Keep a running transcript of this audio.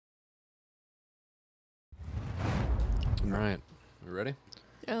All right. You ready?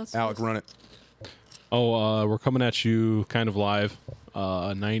 Yeah, Alec, run it. Oh, we're coming at you kind of live.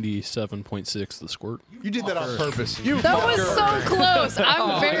 97.6 the squirt. You did that on purpose. That was so close.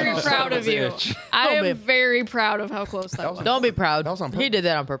 I'm very proud of you. I am be- very proud of how close that was. Don't be proud. That was on He purpose. did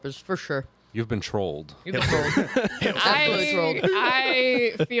that on purpose, for sure. You've been trolled. I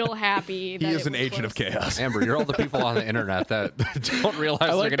feel happy that He is it an was agent of close. chaos. Amber, you're all the people on the internet that don't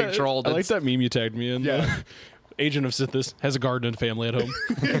realize they're getting trolled. I like It's- that meme you tagged me in. Yeah. Agent of Sithis has a garden and family at home.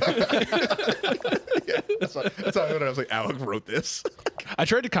 That's how I was like, Alec wrote this. I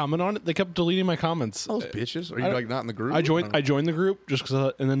tried to comment on it. They kept deleting my comments. Those bitches. Are you I- like not in the group? I joined the group just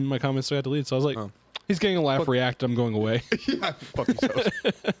because, and then my comments got deleted. So I was like, he's getting a laugh react. I'm going away. Yeah, fuck yourself.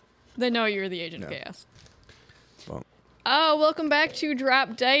 They know you're the agent of Yeah. chaos. Well, Oh, welcome back to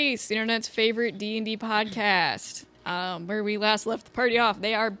Drop Dice, the internet's favorite D&D podcast. Where we last left the party off.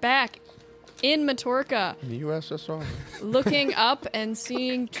 They are back in Matorka, in the U.S., that's all. looking up and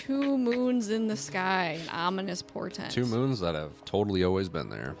seeing two moons in the sky, an ominous portent. 2 moons that have totally always been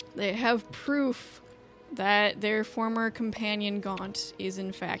there. They have proof that their former companion Gaunt is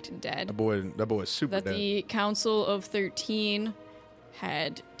in fact dead. That boy is super That dead. the Council of 13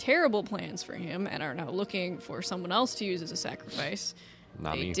 had terrible plans for him and are now looking for someone else to use as a sacrifice.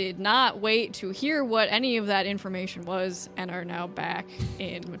 Not They me. did not wait to hear what any of that information was and are now back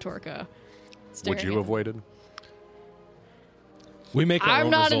in Matorka. Would staring you at- have waited? We make our I'm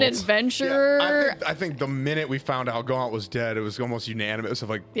own not an results. adventurer. Yeah, I think the minute we found out Gaunt was dead, it was almost unanimous of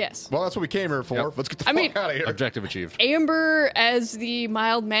like, Yes. well, that's what we came here for. Yep. Let's get the I fuck mean- out of here. Objective achieved. Amber, as the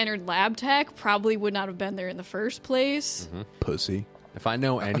mild-mannered lab tech, probably would not have been there in the first place. Pussy. If I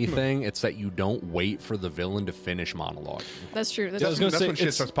know anything, it's that you don't wait for the villain to finish monologue. That's true. That's I was true. gonna That's say, when shit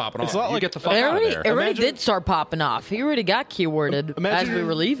it's- starts popping it's off. not You like get the fuck It out of already, there. it already Imagine- did start popping off. He already got keyworded as Imagine we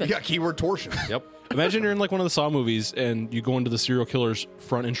were leaving. You got keyword torsion. Yep. Imagine you're in like one of the Saw movies and you go into the serial killer's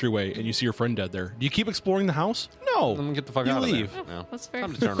front entryway and you see your friend dead there. Do you keep exploring the house? No. Then get the fuck You out leave. of there. Yeah. That's fair.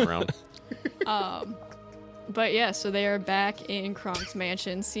 Time to turn around. But yeah, so they are back in Kronk's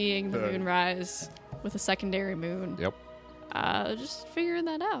mansion, seeing the moon rise with a secondary moon. Yep. Just figuring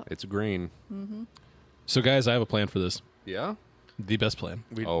that out. It's green. So guys, I have a plan for this. Yeah. The best plan.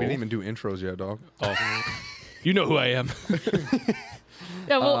 We Oh. didn't even do intros yet, dog. Oh. You know who I am.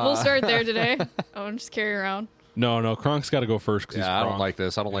 Yeah, we'll start there today. I'll just carry around. No, Kronk's got to go first because he's Yeah, I don't Kronk. like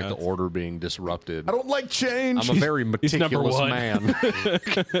this. I don't like Yeah, the order being disrupted. I don't like change. I'm a very He's number meticulous one. man. Number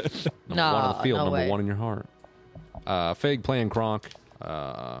one on the field, no number way. one in your heart. Fig playing Kronk.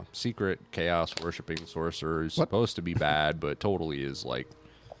 Secret chaos worshipping sorcerer is supposed to be bad, but totally is like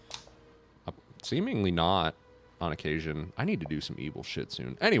seemingly not on occasion. I need to do some evil shit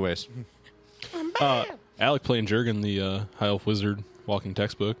soon. Anyways, Alec playing Jurgen, the High Elf Wizard walking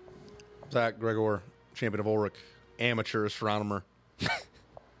textbook. Zach Gregor, champion of Ulrich, amateur astronomer.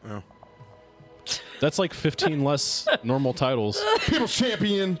 That's like 15 less normal titles. People's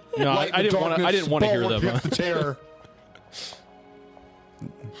champion. No, light I in the didn't wanna- I darkness, didn't wanna hear bulwark them, against the terror.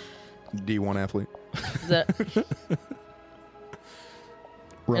 D1 athlete. Is that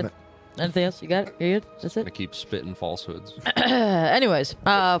Run it. anything else? You got it? You good? That's gonna it? keep spitting falsehoods. Anyways,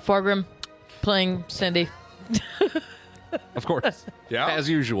 Fargrim playing Cindy. Of course. Yeah. As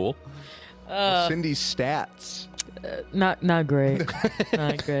usual. Cindy's stats. Not great.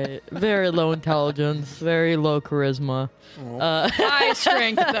 Not great. Very low intelligence. Very low charisma. High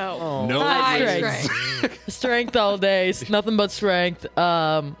strength, though. No High strength. strength. Strength all day. Nothing but strength.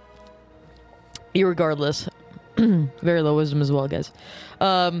 Irregardless. Very low wisdom as well, guys.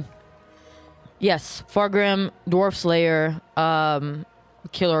 Yes. Fargrim, Dwarf Slayer,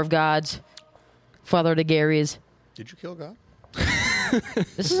 Killer of Gods, Father to Garys. Did you kill God?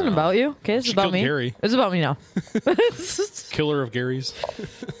 This isn't about you, okay? This is She about killed me. Gary. It's about me now. Killer of Gary's.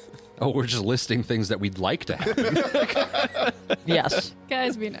 Oh, we're just listing things that we'd like to happen. Yes.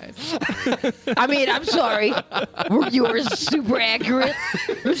 Guys, be nice. I mean, I'm sorry. Were yours super accurate,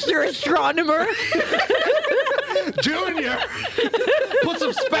 Mr. Astronomer? Junior! Put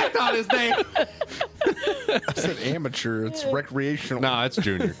some spec on his name. I said amateur. It's recreational. Nah, it's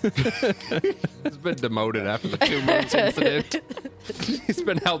Junior. He's been demoted after the 2 months incident. He's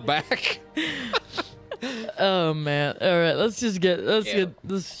been held back. Oh man! All right, let's get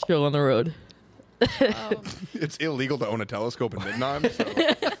this show on the road. It's illegal to own a telescope in Midnight. So.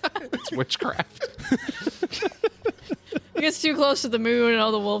 It's witchcraft. It gets too close to the moon and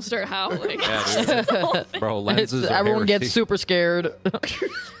all the wolves start howling. Yeah, dude. Bro, lenses are Everyone gets heresy. super scared,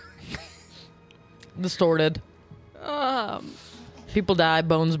 distorted. People die,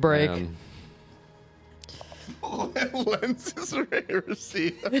 bones break. Man. Lenses are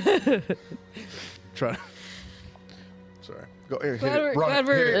heresy. Try. Sorry. Go hit Glad it. we're, Run glad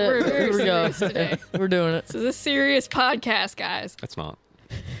it. Hit it. we're very Here we go. serious today. We're doing it. This is a serious podcast, guys. It's not.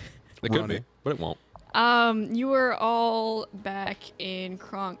 It could Run be, it. but it won't. You were all back in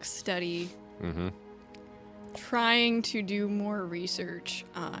Kronk's study, trying to do more research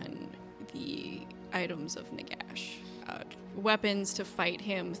on the items of Nagash. Weapons to fight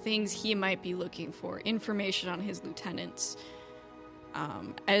him, things he might be looking for, information on his lieutenants.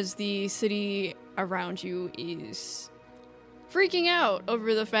 As the city around you is freaking out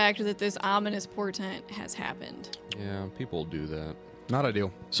over the fact that this ominous portent has happened. Yeah, people do that. Not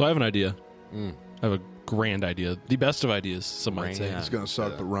ideal. So I have an idea. I have a grand idea. The best of ideas, some might say. Grand. It's gonna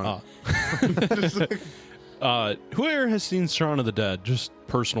suck, but run. Who here has seen Shaun of the Dead? Just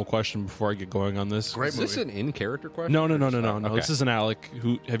personal question before I get going on this. Great Is this movie. an in-character question? No. Okay. This is an Alec.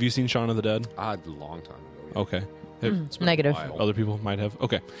 Who have you seen Shaun of the Dead? A long time ago. Yeah. Okay. It's been a Negative. while. Other people might have.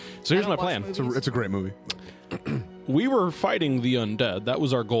 Okay. So here's my plan. It's a great movie. We were fighting the undead. That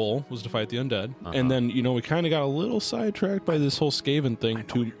was our goal, was to fight the undead. And then, we kind of got a little sidetracked by this whole Skaven thing.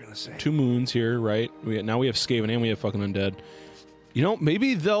 Two moons here, right? Now we have Skaven and we have fucking undead.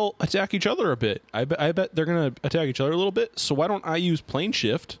 Maybe they'll attack each other a bit. I bet they're going to attack each other a little bit. So why don't I use plane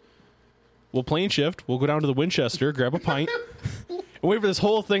shift? We'll plane shift. We'll go down to the Winchester, grab a pint, and wait for this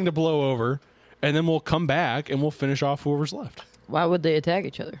whole thing to blow over. And then we'll come back and we'll finish off whoever's left. Why would they attack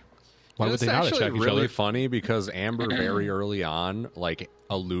each other? Why would It's they not actually attack each really other? funny because Amber very early on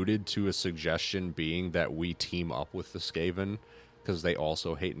alluded to a suggestion being that we team up with the Skaven because they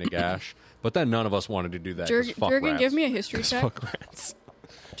also hate Nagash. But then none of us wanted to do that. 'cause fuck Jurgen, rats. give me a history check. Fuck rats.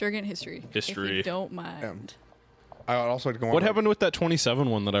 Jurgen, history. If History. you don't mind. I would also like to go on. What happened with that 27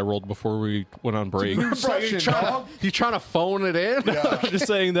 one that I rolled before we went on break? Perception, dog. You trying to phone it in? I'm just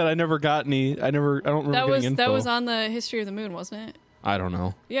saying that I never got any. I don't remember getting info. That was on the history of the moon, wasn't it? I don't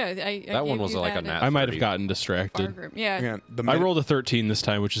know. Yeah, I That one gave was you like that a nat- at I might have 30. gotten bar distracted. group. Yeah. Again, the I minute- rolled a 13 this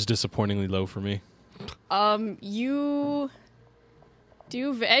time, which is disappointingly low for me. You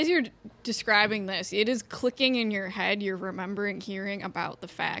do, as you're describing this, it is clicking in your head. You're remembering hearing about the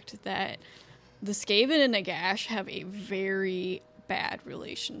fact that the Skaven and Nagash have a very bad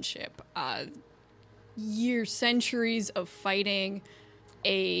relationship. Centuries of fighting,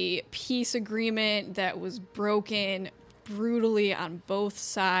 a peace agreement that was broken brutally on both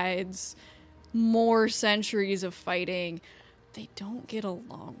sides, more centuries of fighting. They don't get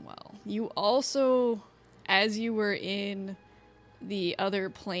along well. You also, as you were in the other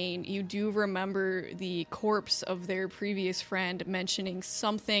plane, you do remember the corpse of their previous friend mentioning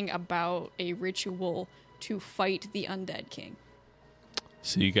something about a ritual to fight the undead king.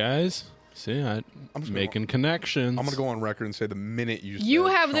 See, guys? See, I'm just making connections. I'm gonna go on record and say the minute you You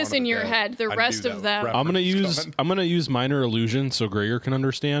said have Shaun this of in the your Dead, head. The I rest knew of that them- I'm gonna reference use coming. I'm gonna use minor illusion so Gregor can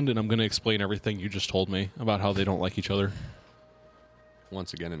understand, and I'm gonna explain everything you just told me about how they don't like each other.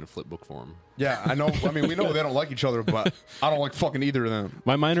 Once again in a flip book form. Yeah, I know. I mean, we know they don't like each other, but I don't like fucking either of them.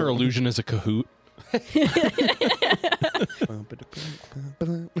 My minor illusion is a Kahoot.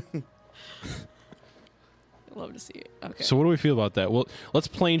 Love to see it. Okay. So what do we feel about that? Well, let's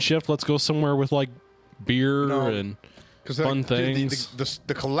plane shift. Let's go somewhere with like beer No. and Because fun things.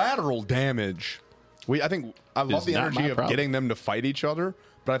 the collateral damage. I think I love Is the not energy my of problem. getting them to fight each other,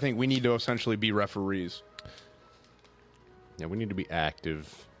 but I think we need to essentially be referees. Yeah, we need to be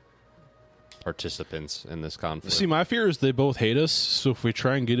active participants in this conflict. See, my fear is they both hate us. So if we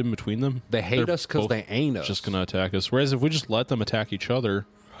try and get in between them, they hate they're us because both they ain't us. just gonna attack us. Whereas if we just let them attack each other,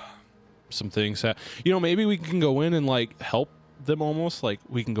 some things maybe we can go in and like help them almost. Like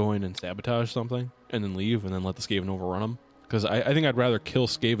we can go in and sabotage something and then leave and then let the Skaven overrun them. Because I think I'd rather kill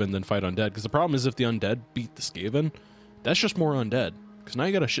Skaven than fight undead. Because the problem is if the undead beat the Skaven, that's just more undead. Because now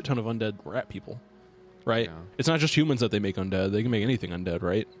you got a shit ton of undead rat people, right? Yeah. It's not just humans that they make undead. They can make anything undead,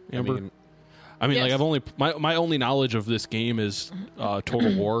 right? Amber? I mean, Yes. like I've only my only knowledge of this game is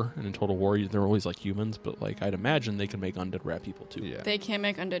Total War, and in Total War they're always like humans, but like I'd imagine they can make undead rat people too. Yeah. They can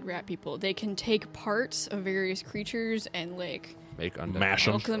make undead rat people. They can take parts of various creatures and like Make undead. Mash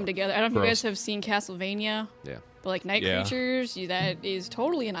 'em. hook them together. I don't know if you Gross. guys have seen Castlevania, Yeah. but like night Yeah. creatures, that is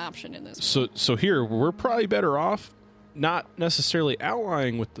totally an option in this. So here we're probably better off not necessarily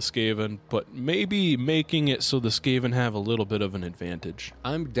allying with the Skaven, but maybe making it so the Skaven have a little bit of an advantage.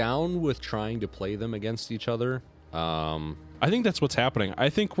 I'm down with trying to play them against each other. I think that's what's happening. I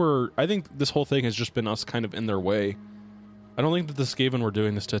think this whole thing has just been us kind of in their way. I don't think that the Skaven were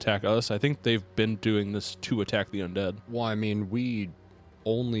doing this to attack us. I think they've been doing this to attack the undead. Well, I mean, we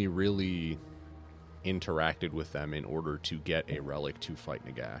only really interacted with them in order to get a relic to fight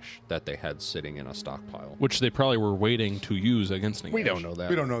Nagash that they had sitting in a stockpile. Which they probably were waiting to use against Nagash. We don't know that.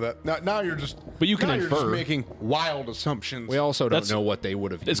 We don't know that. Now you're just. But you can now you're just infer. making wild assumptions. We also don't That's- know what they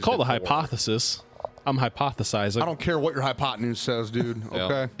would have used. It's called it a for. hypothesis. I'm hypothesizing. I don't care what your hypotenuse says, dude. Yeah.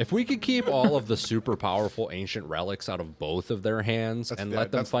 Okay. If we could keep all of the super powerful ancient relics out of both of their hands and let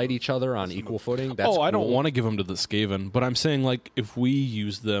them that's- fight each other on equal footing, that's I don't cool. want to give them to the Skaven, but I'm saying, like, if we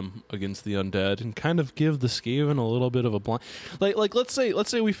use them against the undead and kind of give the Skaven a little bit of a blind, like let's say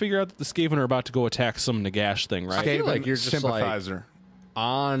we figure out that the Skaven are about to go attack some Nagash thing, right? I feel like you're just sympathizer.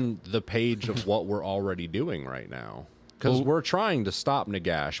 on the page of what we're already doing right now. Because we're trying to stop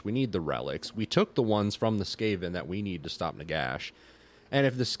Nagash. We need the relics. We took the ones from the Skaven that we need to stop Nagash. And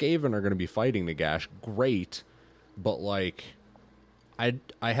if the Skaven are going to be fighting Nagash, great. But, like, I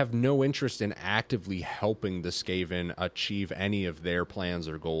have no interest in actively helping the Skaven achieve any of their plans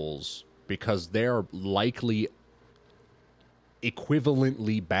or goals because they're likely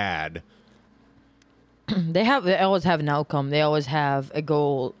equivalently bad. They always have an outcome. They always have a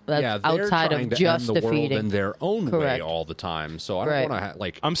goal that's Yeah, they're outside trying of to just end the world defeating. in their own way Correct. all the time. So I Right. don't want to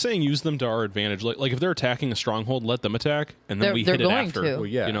like. I'm saying use them to our advantage. Like if they're attacking a stronghold, let them attack, and then we They're hit it going after. to. Well,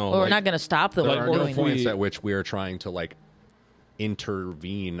 yeah. You know, Or we're like, not going to stop them There from are no doing points it. at which we are trying to like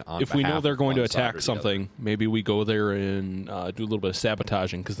intervene on. if we know behalf they're of going to one side or attack the something, maybe we go there and do a little bit of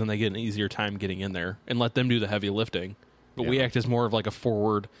sabotaging because then they get an easier time getting in there and let them do the heavy lifting. But we Yeah. act as more of like a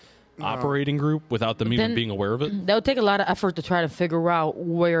forward operating group without them even Then- being aware of it. That would take a lot of effort to try to figure out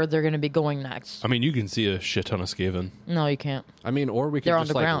where they're going to be going next. I mean, you can see a shit ton of Skaven. No, you can't. I mean, or we They're could on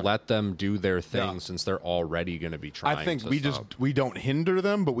just the like ground. let them do their thing Yeah. since they're already going to be trying. I think to we stop. we don't hinder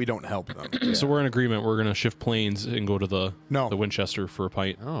them, but we don't help them. So we're in agreement. We're going to shift planes and go to the No. Winchester for a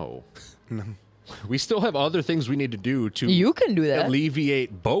pint. Oh. We still have other things we need to do to You can do that.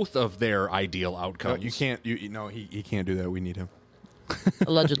 alleviate both of their ideal No, outcomes. you can't. No, he can't do that. We need him.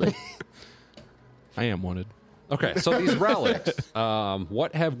 Allegedly. I am wanted. Okay, so these relics,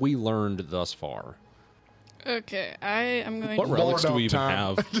 what have we learned thus far? Okay, I am going What to. relics do up we even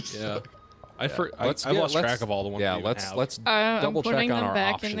time. have? Yeah. I've Let's lost let's- track of all the ones. Yeah, we even let's have. let's I'm double check putting on them our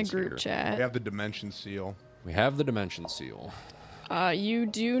back in the options group here. chat. We have the dimension seal. We have the dimension seal. You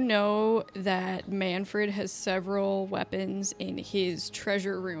do know that Manfred has several weapons in his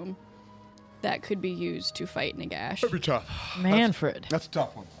treasure room that could be used to fight Nagash. That'd be tough. Manfred. That's a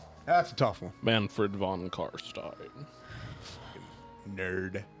tough one. That's a tough one. Manfred von Karstein.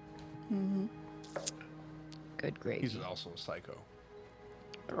 Nerd. Good grade. He's also a psycho.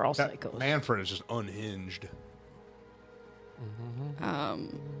 They're all That psychos. Manfred is just unhinged.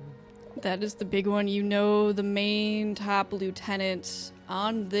 That is the big one. You know the main top lieutenants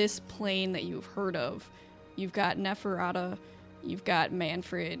on this plane that you've heard of. You've got Neferata, you've got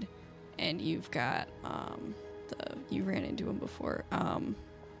Manfred, and you've got you ran into him before.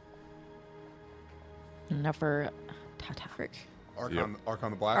 Never. Tata. Frick. Archon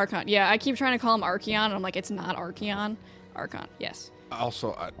the Black. Archon. Yeah, I keep trying to call him Archeon, and I'm like, it's not Archeon. Archon, yes.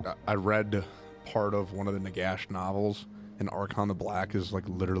 Also, I read part of one of the Nagash novels, and Archon the Black is like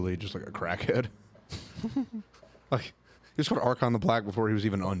literally just like a crackhead. Like he was called Archon the Black before he was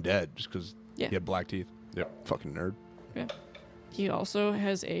even undead, just because Yeah. he had black teeth. Yep. Fucking nerd. Yeah. He also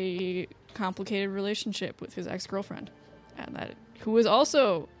has a complicated relationship with his ex-girlfriend, and who is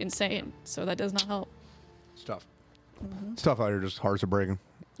also insane, so that does not help. Stuff. Stuff out here, just hearts are breaking.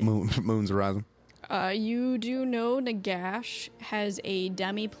 Moons are rising. You do know Nagash has a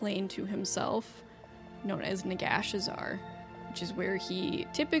demi-plane to himself, known as Nagashazar, which is where he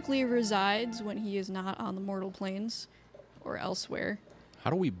typically resides when he is not on the mortal planes or elsewhere.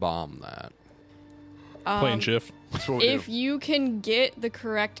 How do we bomb that? Plane shift. That's what we If do. you can get the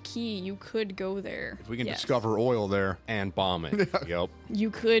correct key, you could go there. If we can Yes. discover oil there, And bomb it. Yep.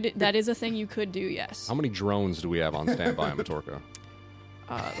 You could. That is a thing you could do, yes. How many drones do we have on standby in Matorka?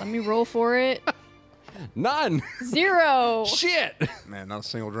 Let me roll for it. None. 0! Shit. man, not a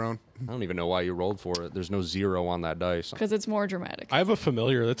single drone. I don't even know why you rolled for it. There's no 0 on that dice. Because it's more dramatic. I have a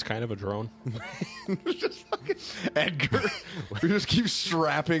familiar that's kind of a drone. Edgar, we just keep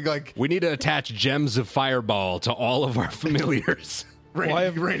strapping like We need to attach gems of fireball to all of our familiars. Randy, Well, I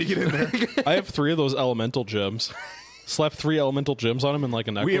have- Randy, get in there. I have 3 of those elemental gems. Slap 3 elemental gems on him in like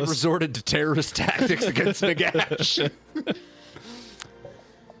a necklace. We have resorted to terrorist tactics against Nagash.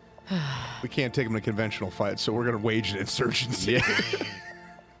 We can't take him to conventional fights, so we're gonna wage an insurgency. Yeah.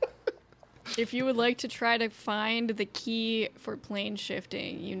 If you would like to try to find the key for plane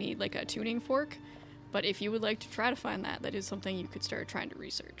shifting, you need like a tuning fork. But if you would like to try to find that, that is something you could start trying to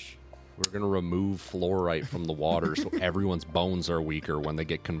research. We're going to remove fluorite from the water so everyone's bones are weaker when they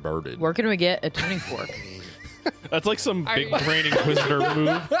get converted. Where can we get a tuning fork? That's like some big brain inquisitor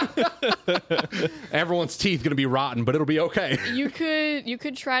move. Everyone's teeth going to be rotten, but it'll be okay. You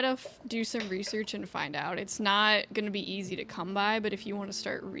could try to do some research and find out. It's not going to be easy to come by, but if you want to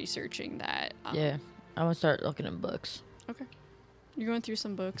start researching that, Yeah, I want to start looking at books, okay. You're going through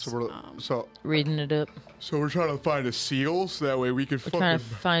some books. So reading it up. we're trying to find a seal so that way we can We're trying to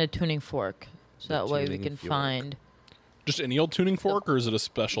find a tuning fork, so that way we tuning can fork. find. Just any old tuning fork, or is it a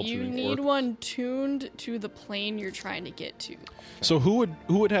special You tuning need fork? one tuned to the plane you're trying to get to. So who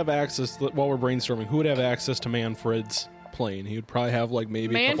would have access while we're brainstorming? Who would have access to Manfred's plane? He would probably have like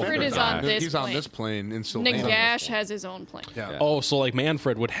maybe a couple Manfred is on this He's plane. on this plane in Sylvania. Nagash has his own plane. Yeah. Oh, so like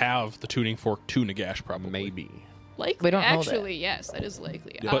Manfred would have the tuning fork to Nagash, probably. Maybe. Likely. We don't know that. Actually, yes, that is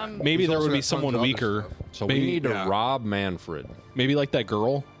likely. But maybe He's there also would be got tons someone of other weaker. stuff. So maybe, we need to Yeah. rob Manfred. maybe like that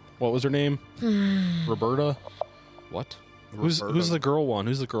girl. What was her name? Roberta. What? Who's the girl one?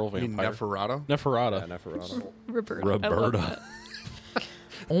 Who's the girl You mean vampire? Neferata? Neferata. Neferata. Roberta. I love Roberta. that.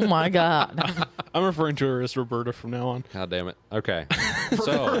 Oh my god! I'm referring to her as Roberta from now on. God damn it. Okay.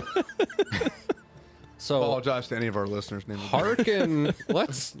 So Apologize to any of our listeners. Harkin,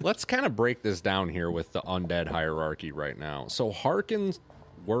 let's kind of break this down here with the undead hierarchy right now. So Harkin's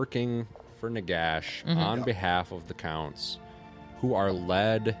working for Nagash on behalf of the counts, who are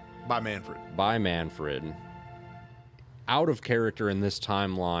led By Manfred. by Manfred. Out of character in this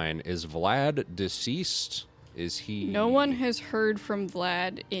timeline, is Vlad deceased? Is he? No one has heard from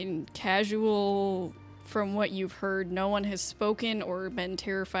Vlad in casual. From what you've heard, no one has spoken or been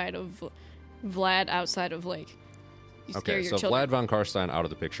terrified of Vlad outside of like. You scare Okay, your so children. Vlad von Karstein out of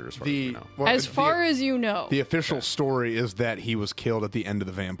the picture as far as we know. As far as you know. The official story is that he was killed at the end of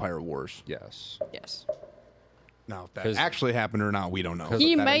the Vampire Wars. Yes. Yes. Now, if that 'Cause- actually happened or not, we don't know.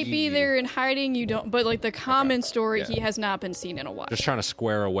 He that might is- be there in hiding. You don't. But like the common story, Yeah. he has not been seen in a while. Just trying to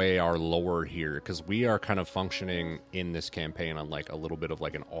square away our lore here, because we are kind of functioning in this campaign on like a little bit of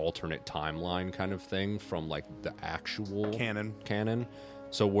like an alternate timeline kind of thing from like the actual canon.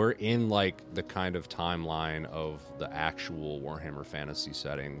 So we're in like the kind of timeline of the actual Warhammer Fantasy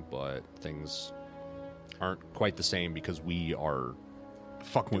setting, but things aren't quite the same because we are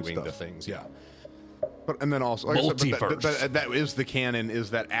Fucking with doing stuff. the things. Yeah. But and then also, like I said, Multiverse. that is the canon.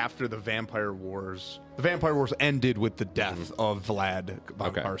 Is that after the Vampire Wars ended with the death of Vlad von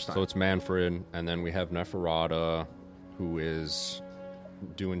Okay, Karstein. so it's Manfred, and then we have Neferata, who is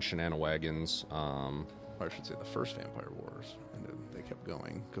doing shenanigans. I should say the first Vampire Wars, and then they kept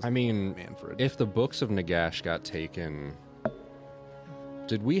going. 'Cause I mean, Manfred. if the books of Nagash got taken,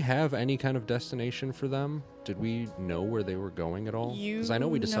 did we have any kind of destination for them? Did we know where they were going at all? Because I know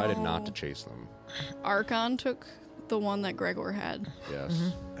we decided not to chase them. Archon took the one that Gregor had.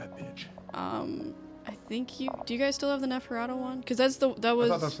 Yes. that bitch. I think you. Do you guys still have the Neferata one? Because that I was.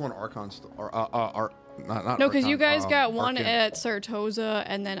 thought that's one Archon. Not No, because you Archon, guys got one Arkin. at Sartosa,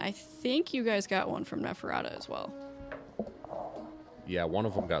 and then I think you guys got one from Neferata as well. Yeah, one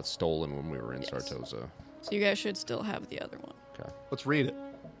of them got stolen when we were in Yes. Sartosa. So you guys should still have the other one. Okay. Let's read it.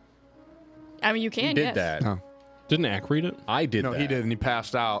 I mean, you can. You did yes. that. No. Didn't Ack read it? I did No, that. he did, and he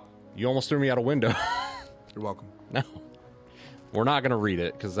passed out. You almost threw me out a window. You're welcome. No. We're not going to read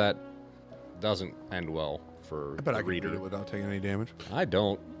it, because that doesn't end well for I bet the I could read reader. it without taking any damage. I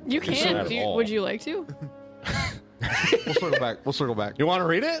don't. You think can. that at all. Would you like to? We'll circle back. We'll circle back. You want to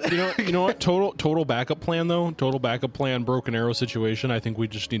read it? You know what? Total backup plan though. Total backup plan. Broken Arrow situation. I think we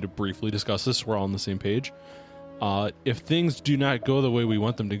just need to briefly discuss this. We're all on the same page. If things do not go the way we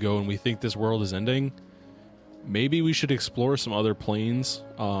want them to go, and we think this world is ending, maybe we should explore some other planes,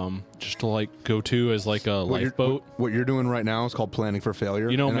 just to like go to as like a lifeboat. What you're doing right now is called planning for failure.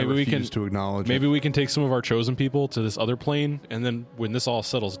 You know, and I maybe we can refuse to acknowledge. Maybe it. we can take some of our chosen people to this other plane, and then when this all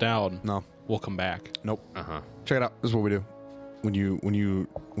settles down, No. we'll come back. Nope. Uh-huh. Check it out. This is what we do.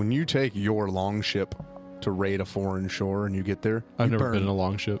 When you take your long ship to raid a foreign shore and you get there, I've you never burn, been in a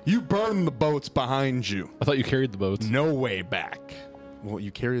long ship. You burn the boats behind you. I thought you carried the boats. No way back. Well,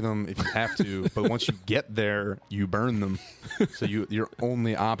 you carry them if you have to, but once you get there, you burn them. So your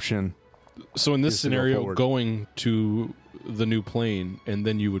only option. So in this Is to go scenario, forward. going to the new plane, and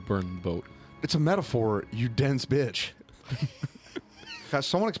then you would burn the boat. It's a metaphor, you dense bitch. Guys,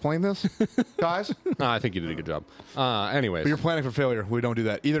 someone explain this, guys. No, I think you did a good job. Anyways. But you're planning for failure. We don't do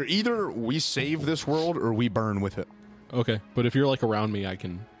that. Either we save this world or we burn with it. Okay, but if you're like around me, I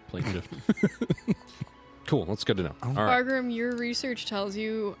can plane shift. Cool. That's good to know. All right. Fargrim, your research tells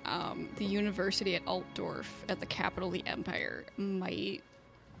you the university at Altdorf, at the capital of the empire, might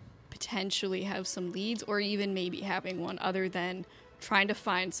potentially have some leads, or even maybe having one other than trying to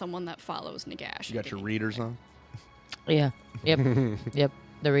find someone that follows Nagash. You got your readers on? Yeah. Yep. Yep.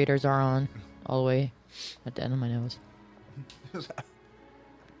 The readers are on all the way at the end of my nose.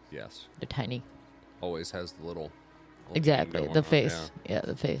 Yes. They're tiny. Always has the little Exactly. thing The going on, face. Yeah,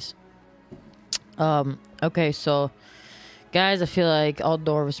 the face. Okay, so guys, I feel like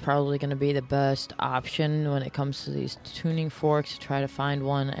Altdorf is probably going to be the best option when it comes to these tuning forks to try to find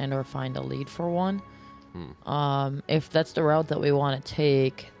one and or find a lead for one. If that's the route that we want to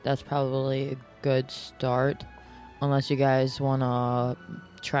take, that's probably a good start. Unless you guys want to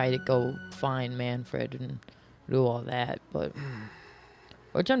try to go find Manfred and do all that, but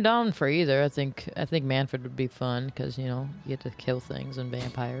which I'm down for either. I think Manfred would be fun because you get to kill things and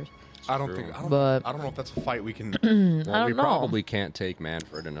vampires. I don't know if that's a fight we can. Well, we probably can't take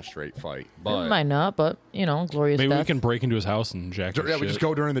Manfred in a straight fight, but Might not, but glorious. Maybe we death. can break into his house and jack his Yeah, we shit. just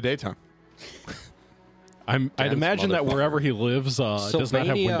go during the daytime. I'd imagine that wherever he lives does not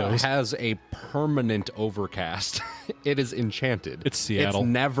have Sylvania windows. has a permanent overcast. It is enchanted. It's Seattle. It's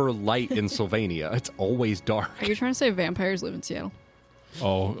never light in Sylvania. It's always dark. Are you trying to say vampires live in Seattle?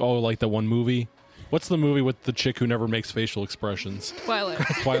 Oh, like the one movie. What's the movie with the chick who never makes facial expressions? Twilight.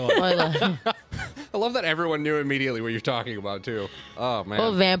 Twilight. I love that everyone knew immediately what you're talking about too. Oh man,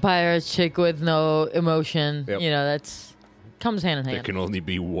 Well, vampires, chick with no emotion. Yep. That's comes hand in hand. there can only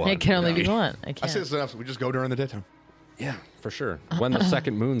be one. It can only be Yeah. one. I say it's enough. So we just go during the daytime. Yeah, for sure. When the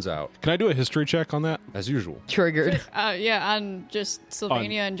second moon's out, Can I do a history check on that? as usual. Triggered. Yeah, on just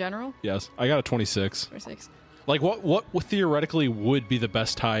Sylvania in general. Yes. I got a 26. Or 6. Like, what theoretically would be the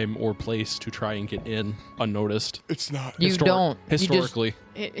best time or place to try and get in unnoticed? It's not. You don't. You just- Historically.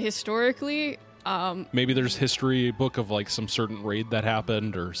 Historically, Maybe there's history book of like some certain raid that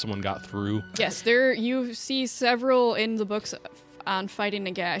happened or someone got through. yes, you see several in the books on fighting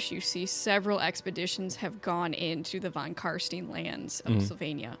Nagash. You see several expeditions have gone into the von Karstein lands of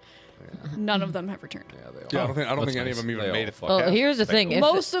Sylvania. None of them have returned. Yeah, they all. Yeah, I don't That's think any nice. of them even They made all it. fuck Well, here's the thing. If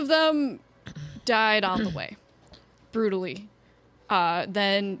Most of them died on the way, brutally.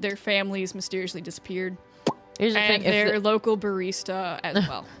 Then their families mysteriously disappeared, here's the and thing. their local barista as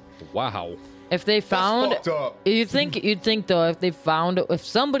well. Wow. If they found, fucked up. you'd think though, if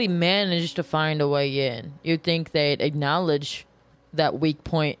somebody managed to find a way in, you'd think they'd acknowledge that weak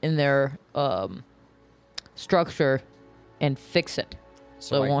point in their structure and fix it,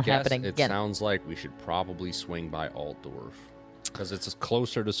 so it won't happen It again. sounds like we should probably swing by Altdorf because it's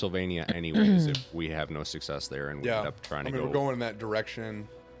closer to Sylvania anyways. If we have no success there and we Yeah, end up trying to we're go. going in that direction.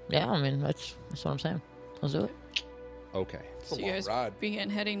 Yeah, I mean that's what I'm saying. Let's do it. Okay. So a you long guys ride. begin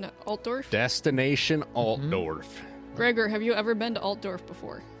heading to Altdorf. Destination Altdorf. Gregor, have you ever been to Altdorf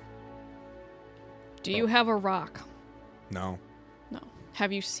before? Do you have a rock? No. No.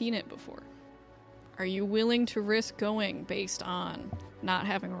 Have you seen it before? Are you willing to risk going based on not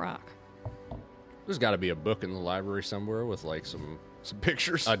having a rock? There's got to be a book in the library somewhere with like some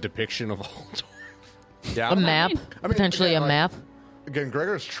Pictures. a depiction of Altdorf. Yeah. A map, I mean, potentially again, a like- map. Again,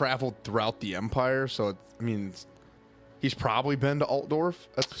 Gregor's traveled throughout the Empire, so he's probably been to Altdorf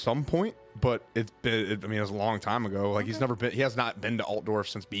at some point, but it was a long time ago. Like he has not been to Altdorf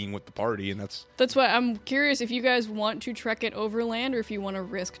since being with the party, and That's why I'm curious if you guys want to trek it overland or if you want to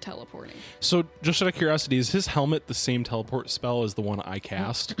risk teleporting. So, just out of curiosity, is his helmet the same teleport spell as the one I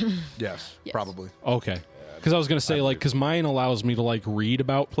cast? yes, Yes. probably. Okay. Because I was going to say, because mine allows me to, read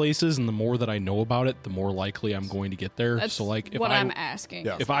about places, and the more that I know about it, the more likely I'm going to get there. That's so, if what I, I'm asking.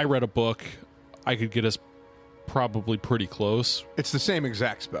 Yeah. if I read a book, I could get us probably pretty close. It's the same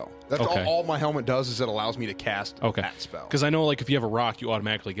exact spell. That's Okay. all my helmet does is it allows me to cast Okay. that spell. Because I know, if you have a rock, you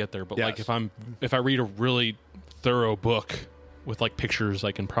automatically get there. But, Yes. if I read a really thorough book with, pictures,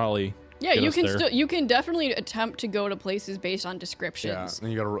 I can probably Yeah, get you us can there. you can definitely attempt to go to places based on Yeah, descriptions.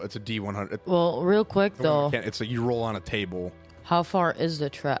 and it's a D100. Well, real quick though, It's like you roll on a table. how far is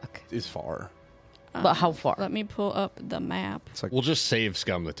the trek? It's far. But how far? Let me pull up the map. It's like We'll just save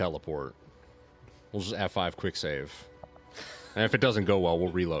Scum the teleport. We'll just F5 quick save. And if it doesn't go well,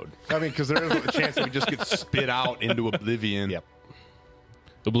 we'll reload. because there is a chance that we just get spit out into oblivion. Yep.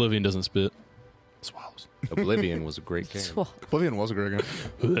 Oblivion doesn't spit. Swallows. Oblivion was a great game. Oblivion was a great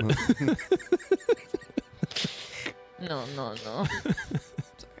game. No. Sorry,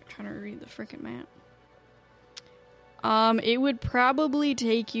 trying to read the freaking map. It would probably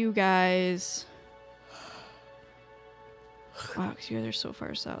take you guys. Wow, because you guys are so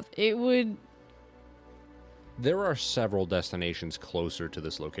far south. It would. There are several destinations closer to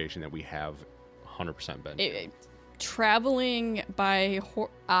this location that we have 100% been. Traveling by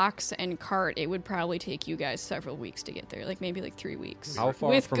ox and cart, it would probably take you guys several weeks to get there. Maybe 3 weeks. How far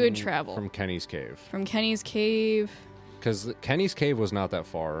with from, good travel from Kenny's Cave? from Kenny's Cave? Because Kenny's Cave was not that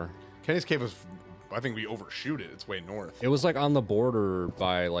far. Kenny's Cave was, I think we overshoot it. It's way north. It was like on the border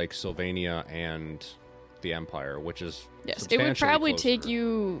by like Sylvania and the Empire, which is Yes, it would probably closer. take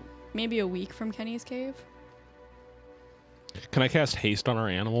you maybe a week from Kenny's Cave. Can I cast haste on our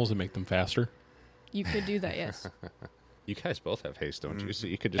animals and make them faster? You could do that, yes. You guys both have haste, don't you? So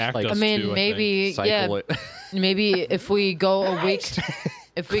you could just Act like us I mean, too, I maybe cycle yeah. it. Maybe if we go a week,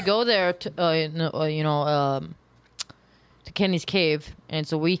 if we go there, to Kenny's Cave, and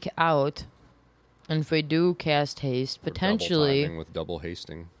it's a week out, and if we do cast haste, potentially, Double timing with double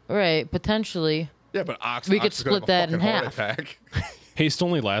hasting. right? Potentially, Yeah, but Ox, We could Ox is gonna split that have a in fucking half. heart attack. Haste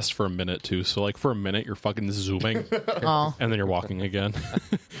only lasts for a minute too, so like for a minute you're fucking zooming, oh, and then you're walking again.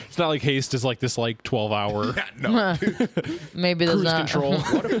 It's not like haste is like this like 12-hour No, maybe that's cruise not. control.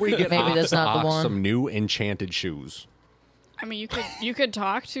 What if we get Maybe Ox that's to not the Ox one. some new enchanted shoes? I mean, you could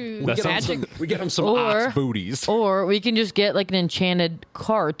talk to That the sounds magic. We get him some Or- Ox booties. Or we can just get like an enchanted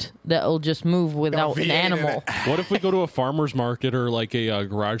cart that'll just move without an V8 in animal. it. What if we go to a farmer's market or like a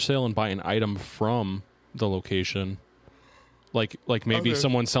garage sale and buy an item from the location? Like maybe Okay.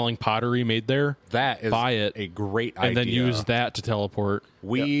 someone selling pottery made there, That is buy it a great idea. and then use that to teleport.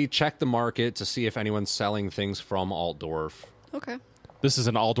 We check the market to see if anyone's selling things from Altdorf. Okay. This is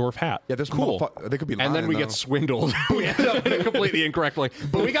an Aldorf hat. yeah, this cool. They could be lying, And then we though. get swindled. We end up in it completely incorrectly.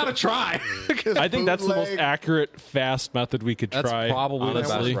 But we got to try. I think that's the most Bootleg. accurate, fast method we could That's try. probably the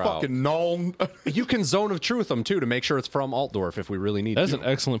best honestly. route. fucking null. You can zone of truth them, too, to make sure it's from Altdorf if we really need That's to. an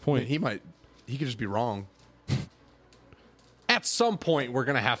excellent point. He could just be wrong. At some point, we're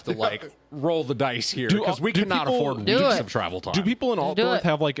going to have to, like, roll the dice here. Do- Because we do cannot people- afford Do weeks it. of travel time. Do people in do Altdorf it.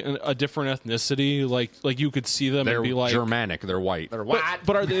 have like a different ethnicity? Like you could see them They're and be like, Germanic. They're white. They're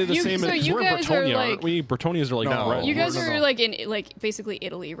but are they the You- same? so Because you we're in guys are Bretonia, like- aren't we? Bretonians are like No. red. You guys no, are no. like in like basically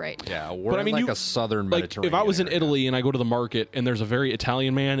Italy, right? Yeah, we're But I mean, in like you- a southern like Mediterranean if I was in area. Italy and I go to the market and there's a very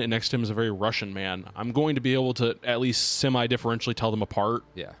Italian man and next to him is a very Russian man, I'm going to be able to at least semi-differentially tell them apart.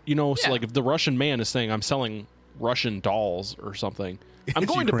 Yeah. You know, so Yeah. like if the Russian man is saying I'm selling Russian dolls or something, I'm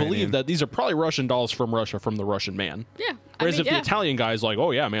It's going to Ukrainian. believe that these are probably Russian dolls from Russia from the Russian man. Yeah. Whereas if yeah. the Italian guy's like, oh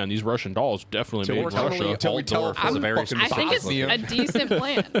yeah, man, these Russian dolls definitely So made we're in telling Russia. you- Until we Altdorf tell- is a very I'm fucking I think it's Bosnia. a decent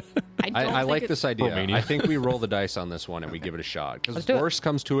plan. I like this idea. Romania. I think we roll the dice on this one and we give it a shot. Because Let's do it. worst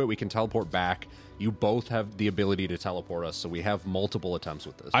comes to it, we can teleport back. You both have the ability to teleport us, so we have multiple attempts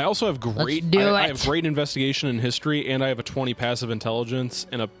with this. I also have great. do I it. have great investigation and history, and I have a 20 passive intelligence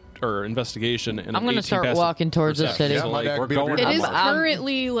and a investigation. And I'm going gonna to start walking towards the city. Yeah, So, my like, dad we're could be up going- here It is tomorrow.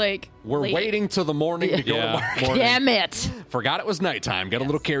 currently like We're late. waiting till the morning to go to Yeah, work. morning. Damn it! Forgot it was nighttime. Got a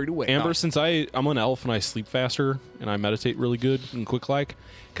little carried away. Amber, No. since I'm an elf and I sleep faster and I meditate really good and quick like,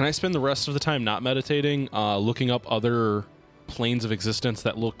 can I spend the rest of the time not meditating, looking up other planes of existence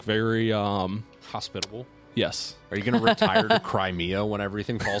that look very Hospitable. yes. Are you going to retire to Crimea when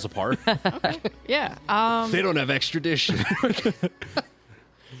everything falls apart? Yeah. They don't have extradition.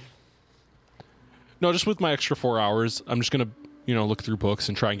 No, just with my extra 4 hours, I'm just gonna look through books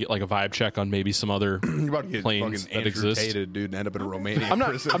and try and get like a vibe check on maybe some other You're about to get planes fucking that exist. amputated, dude, and end up in Romania. I'm not.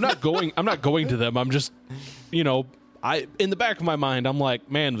 prison. I'm not going. I'm not going to them. I'm just, I in the back of my mind, I'm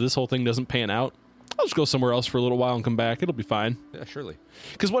like, man, if this whole thing doesn't pan out, I'll just go somewhere else for a little while and come back. It'll be fine. Yeah, surely.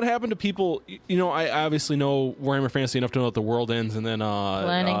 Because what happened to people? I obviously know Warhammer Fantasy enough to know that the world ends, and then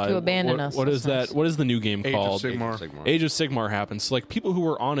Planning to abandon us. What is That's that? What is the new game Age of called? Sigmar. Age of Sigmar happens. So, like people who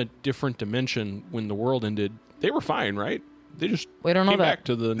were on a different dimension when the world ended, they were fine, right? They just We don't know came that. back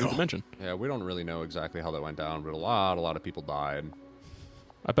to the new dimension. Yeah, we don't really know exactly how that went down, but a lot of people died.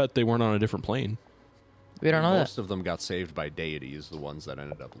 I bet they weren't on a different plane. We don't know Most that. of them got saved by deities, the ones that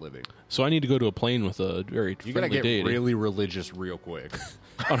ended up living. So I need to go to a plane with a very You gotta friendly get deity. really religious real quick.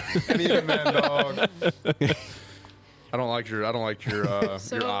 And even then, dog. I don't like your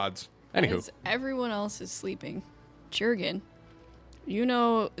So- your odds. Anywho. As everyone else is sleeping, Jurgen,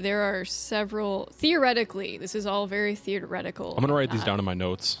 there are several. Theoretically, this is all very theoretical. I'm gonna write these not down in my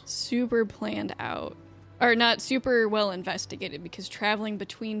notes. Super planned out, or not super well investigated, because traveling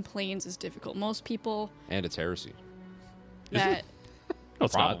between planes is difficult. Most people And it's heresy. that No,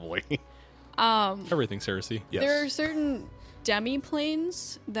 it's not. Probably. Everything's heresy. Yes. there are certain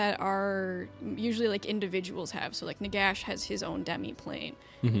demi-planes that are usually like individuals have. So like Nagash has his own demi-plane.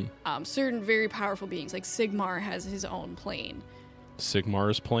 Certain very powerful beings like Sigmar has his own plane.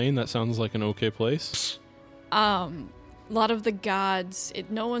 Sigmar's plane. That sounds like an okay place. lot of the gods,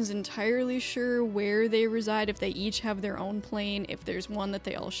 no one's entirely sure where they reside, if they each have their own plane, if there's one that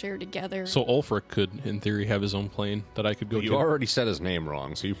they all share together. So Ulfric could, in theory, have his own plane that I could go to. You already said his name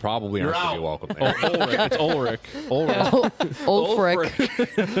wrong, so you probably aren't going to be welcome there. Ulrich. It's Ulrich. Ulfric.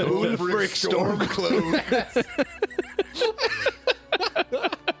 Ulfric Stormcloak.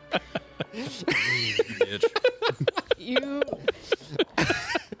 You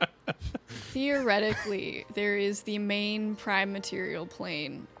theoretically, there is the main prime material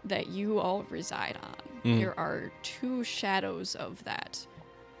plane that you all reside on. There are 2 shadows of that.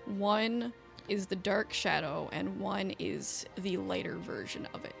 One is the dark shadow, and one is the lighter version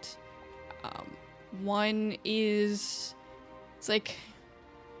of it. One is, it's like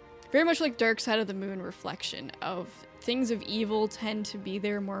very much like Dark Side of the Moon reflection of things of evil tend to be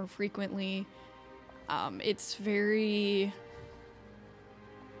there more frequently. It's very...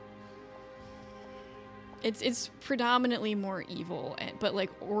 It's predominantly more evil, but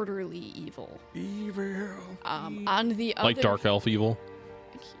like orderly evil. On the other, Like Dark Elf evil?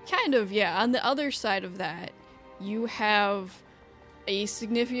 kind of, yeah. On the other side of that, you have a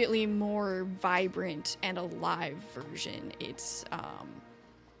significantly more vibrant and alive version. It's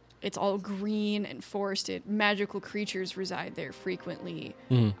all green and forested. Magical creatures reside there frequently.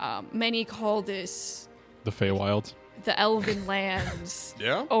 Many call this The Feywilds. the Elven lands.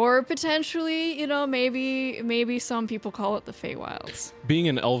 Yeah. Or potentially, maybe some people call it the Feywilds. Being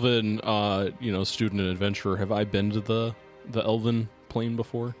an Elven, student and adventurer, have I been to the Elven plane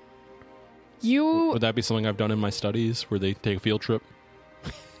before? Would that be something I've done in my studies, where they take a field trip?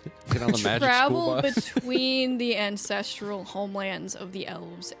 Get on the magic travel school bus. between the ancestral homelands of the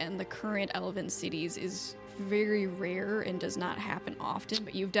elves and the current elven cities is very rare and does not happen often,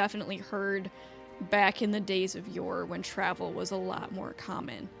 but you've definitely heard back in the days of yore when travel was a lot more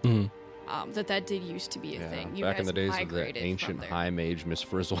common. That did used to be a thing. You back in guys the days of the migrated from ancient there. high mage Miss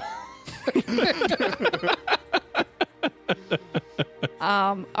Frizzle.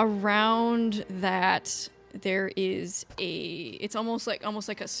 Around that, there is it's almost like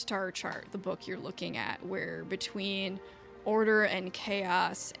a star chart, the book you're looking at, where between order and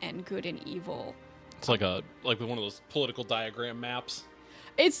chaos and good and evil, It's like one of those political diagram maps.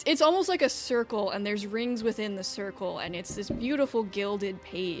 it's almost like a circle, and there's rings within the circle, and it's this beautiful gilded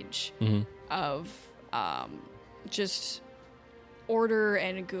page of just order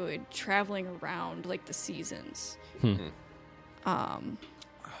and good traveling around like the seasons.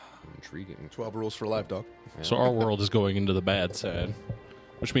 Intriguing. 12 rules for life, dog. So our world is going into the bad side,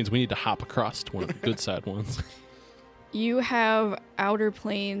 which means we need to hop across to one of the good side ones. You have outer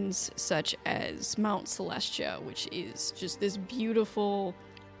planes such as Mount Celestia, which is just this beautiful,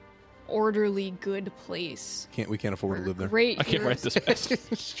 orderly, good place. We can't afford to live there. Great. I can't write this fast.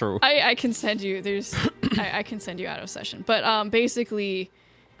 It's true. I can send you. I can send you out of session. But basically,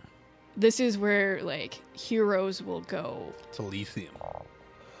 this is where like heroes will go. It's Elysium.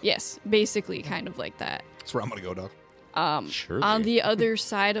 Yes, basically, kind of like that. That's where I'm gonna go, dog. Sure. On the other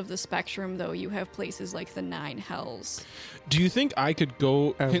side of the spectrum, though, you have places like the Nine Hells. Do you think I could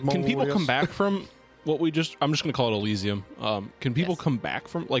go? Can people Asmodeus. come back from what we just? I'm just going to call it Elysium. Can people Yes. come back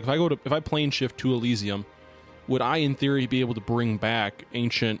from, like, if I plane shift to Elysium, would I, in theory, be able to bring back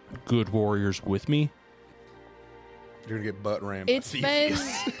ancient good warriors with me? You're gonna get butt rammed.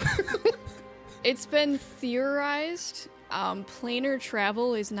 It's been theorized. Planar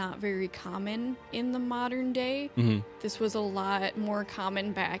travel is not very common in the modern day. This was a lot more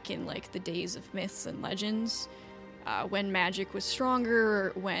common back in like the days of myths and legends, when magic was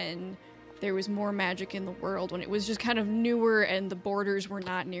stronger, when there was more magic in the world, when it was just kind of newer and the borders were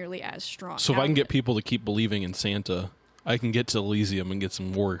not nearly as strong. So if Now I can get that- people to keep believing in Santa, I can get to Elysium and get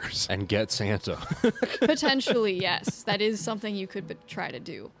some warriors. and get Santa. potentially, yes, that is something you could try to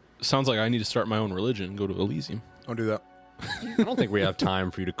do. Sounds like I need to start my own religion and go to Elysium. Don't do that. I don't think we have time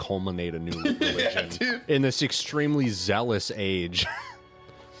for you to culminate a new religion in this extremely zealous age.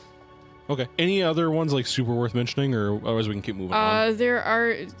 Okay. Any other ones like super worth mentioning, or otherwise we can keep moving on?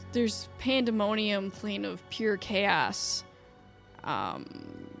 There's Pandemonium, Plane of Pure Chaos.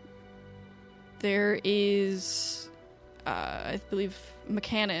 There is, I believe,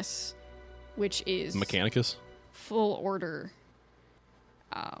 Mechanus, which is Mechanicus. full order.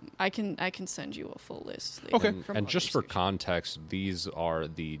 I can send you a full list later. Okay. from And what just for research. context, these are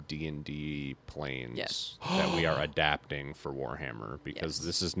the D&D planes Yes. that we are adapting for Warhammer, because Yes.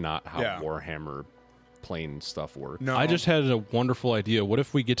 this is not how Yeah. Warhammer plane stuff works. No, I just had a wonderful idea. What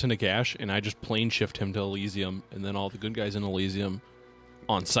if we get to Nagash and I just plane shift him to Elysium, and then all the good guys in Elysium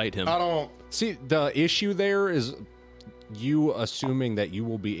on site him? I don't. See, the issue there is you assuming that you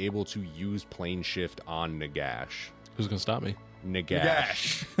will be able to use plane shift on Nagash. Who's going to stop me?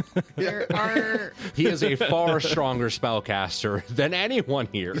 Nagash. There are He is a far stronger spellcaster than anyone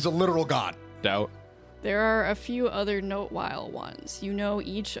here. He's a literal god. Doubt. There are a few other note-while ones. You know,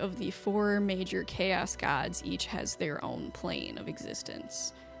 each of the 4 major chaos gods each has their own plane of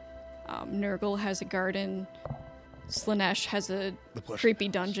existence. Nurgle has a garden. Slanesh has a creepy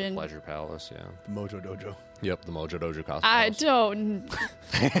dungeon. Pleasure Palace, yeah. The Mojo Dojo. Yep, the Mojo Dojo costume.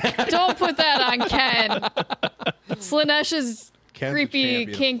 I don't put that on Ken. Slanesh's Ken's a creepy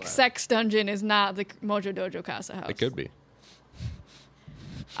champion kink of that. sex dungeon is not the Mojo Dojo Casa House. It could be.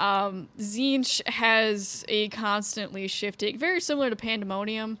 Zinch has a constantly shifting, very similar to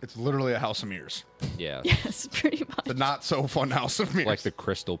Pandemonium. It's literally a house of mirrors. Yeah. Yes, pretty much. The not so fun house of mirrors. Like the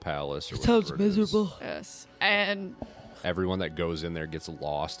Crystal Palace. Or Sounds whatever it is. miserable. Yes. And Everyone that goes in there gets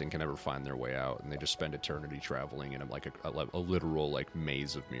lost and can never find their way out, and they just spend eternity traveling in like a literal like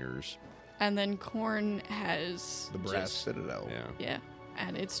maze of mirrors. then Korn has the brass just- citadel. Yeah. Yeah.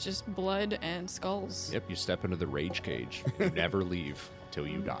 And it's just blood and skulls. Yep, you step into the rage cage. You never leave till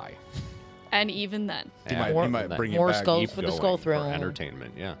you die. And even then. He And might then bring you more back. skulls keep for the going skull for throne.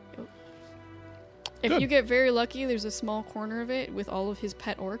 entertainment, yeah. If you get very lucky, there's a small corner of it with all of his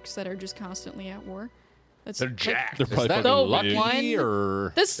pet orcs that are just constantly at war. That's They're like- jacked. They're probably Is that fucking So lucky one-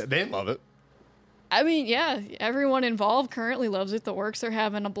 or This, They love it. I mean, yeah, everyone involved currently loves it. The orcs are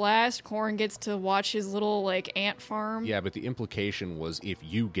having a blast. Korn gets to watch his little like ant farm. yeah, but the implication was if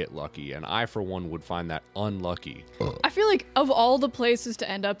you get lucky, and I for one would find that unlucky. I feel like of all the places to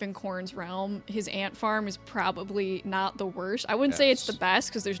end up in Korn's realm, his ant farm is probably not the worst. I wouldn't say it's the Yes. best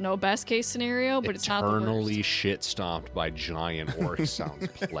because there's no best case scenario, but it's not the Eternally worst. shit stomped by giant orcs sounds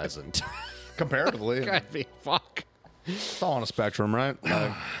pleasant. Comparatively. I mean, fuck. It's all on a spectrum, right?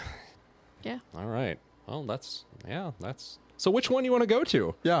 Like, Yeah. All right. Well, that's. So which one you want to go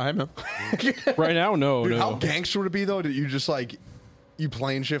to? yeah, I know. Right now, no, Dude, no. how gangster would it be, though, that you just, like, you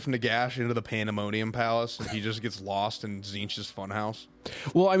plane shift Nagash into the Pandemonium Palace, and he just gets lost in Zinch's funhouse?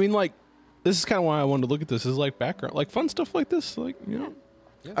 Well, I mean, like, this is kind of why I wanted to look at this. Is like background, like fun stuff like this. Like, you know,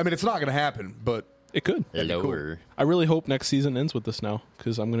 I mean, it's not going to happen, but it could. Hello. I really hope next season ends with this now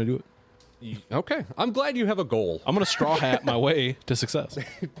because I'm going to do it. Okay. I'm glad you have a goal. I'm going to straw hat my way to success.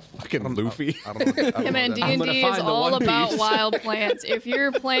 Fucking Luffy. I don't know. Yeah, man, I'm gonna D&D is find the all One about Piece. wild plans. If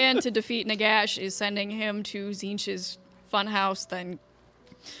your plan to defeat Nagash is sending him to Zinch's funhouse, then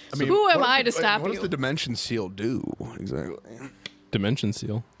I mean, who am what I if to the- stop What you? does the Dimension Seal do? Exactly. Dimension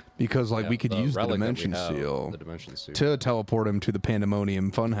seal. Because, like, we could The use the relic that we Dimension have, Seal The Dimension Seal. to teleport him to the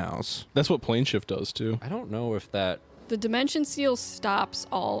Pandemonium Funhouse. That's what plane shift does too. I don't know if that. the Dimension Seal stops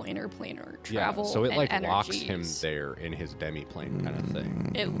all interplanar travel. So it and like locks him energies. there in his demi-plane kind of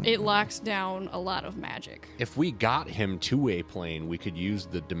thing. It locks down a lot of magic. If we got him to a plane, we could use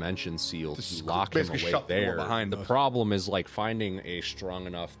the Dimension Seal to lock him basically away shut the door there. behind The us. problem is like finding a strong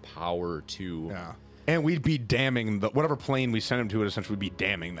enough power to. Yeah. And we'd be damning whatever plane we send him to, it essentially would be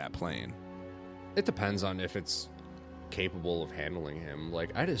damning that plane. It depends on if it's capable of handling him. Like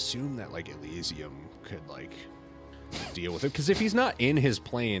I'd assume that like Elysium could like deal with it because if he's not in his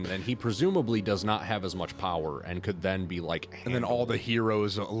plane, then he presumably does not have as much power and could then be like. And then all the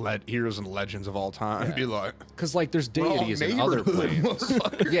heroes and legends of all time be like, because like there's "We're all deities in other neighborhood, planes.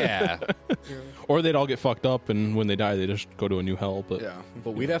 motherfucker." Yeah, Or they'd all get fucked up, and when they die, they just go to a new hell. But Yeah.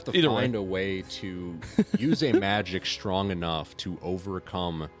 but we'd have to Either way. find a way to use a magic strong enough to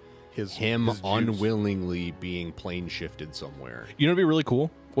overcome His him juice. unwillingly being plane shifted somewhere. you know, it'd be really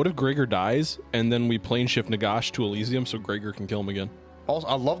cool. What if Gregor dies, and then we plane shift Nagash to Elysium so Gregor can kill him again? Also,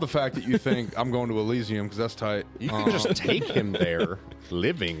 I love the fact that you think I'm going to Elysium because that's tight. You could just take him there,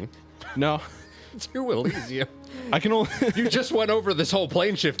 living No, to Elysium. I can only. You just went over this whole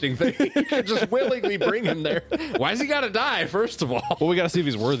plane shifting thing. You could just willingly bring him there. Why's he got to die, first of all? Well, we got to see if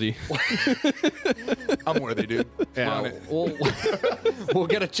he's worthy. I'm worthy, dude. Run Yeah, it. we'll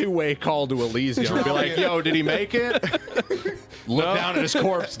get a two-way call to Elysium. Be like, yo, did he make it? Look down at his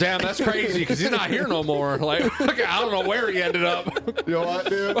corpse. Damn, that's crazy because he's not here no more. Like, I don't know where he ended up. You know what,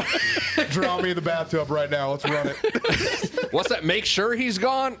 dude? Drown me in the bathtub right now. Let's run it. What's that? Make sure he's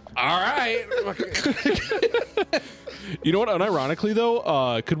gone? All right. You know what? Unironically,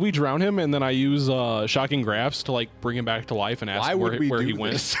 though, could we drown him and then I use shocking grasp to like bring him back to life and ask Why him would we where do he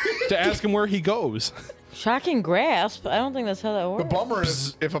went this? to ask him where he goes? Shocking grasp? I don't think that's how that works. The bummer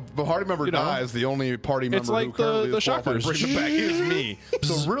is if a party member You know, dies, the only party member it's like who currently the is qualified to shockers. bring them back is me.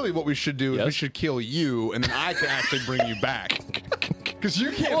 So really what we should do is we Yes. should kill you, and then I can actually bring you back. Because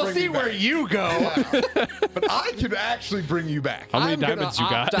you can't We'll bring see me where back. you go. But I can actually bring you back. How many I'm gonna diamonds you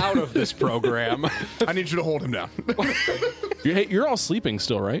opt got? out of this program. I need you to hold him down. Hey, you're all sleeping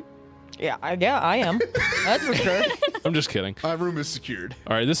still, right? Yeah, I am. That's for sure. I'm just kidding. My room is secured.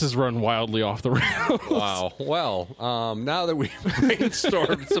 All right, this has run wildly off the rails. Wow. Well, now that we've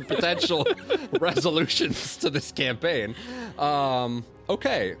brainstormed some potential resolutions to this campaign,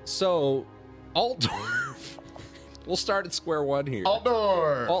 okay, so Altdorf. We'll start at square one here.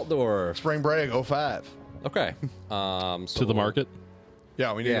 Altdorf. Spring break 05. Okay. So To the market.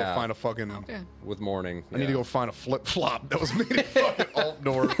 Yeah, we need to go find a fucking... Yeah. with morning. I need to go find a flip-flop that was made in fucking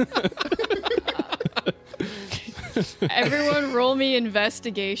Altdorf. Everyone roll me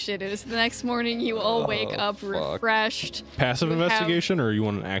investigation. It is the next morning. You all wake up refreshed. Passive You investigation, or you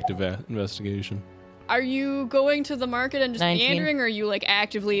want an active investigation? Are you going to the market and just 19. meandering, or are you like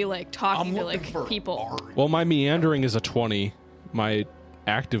actively like talking to like people? Well, my meandering is a 20. My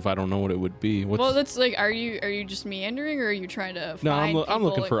active, I don't know what it would be. What's... Well, that's like, are you just meandering, or are you trying to No, find I'm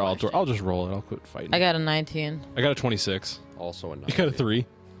looking people for in outdoor. question? I'll just roll it. I'll quit fighting. I got a 19. I got a 26. Also a You got a 3.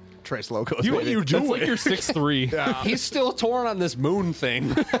 Trace Locos, What baby. you doing? That's like you're 6'3". Yeah. He's still torn on this moon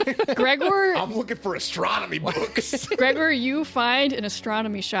thing. Gregor, I'm looking for astronomy books. Gregor, you find an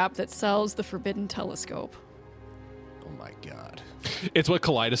astronomy shop that sells the forbidden telescope. Oh my god. It's what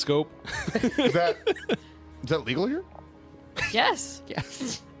kaleidoscope. Is that legal here? Yes.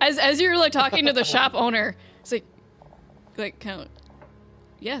 Yes. As you're like talking to the shop owner, it's like kind of,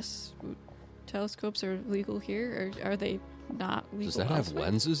 yes, telescopes are legal here, or are they not legal? Does that have elsewhere?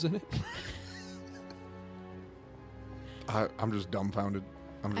 lenses in it? I'm just dumbfounded.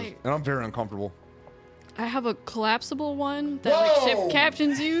 And I'm very uncomfortable. I have a collapsible one that like ship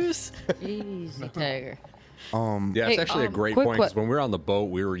captains use. Easy, Tiger. Yeah, it's Hey, actually a great quick point, 'cause when we were on the boat,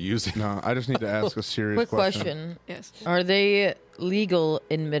 we were using... No, I just need to ask a serious Quick question. Yes. Are they legal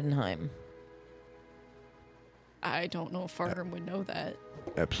in Middenheim? I don't know if Farnham would know that.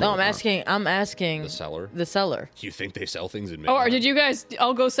 Absolutely No, I'm not. asking The seller? the seller. You think they sell things in Oh, or Midnight? did you guys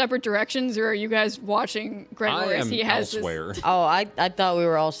all go separate directions, or are you guys watching Gregor I as am he has elsewhere. Oh, I thought we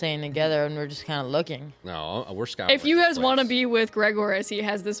were all staying together and we're just kind of looking. No, we're scouting. If you this guys want to place. be with Gregor as he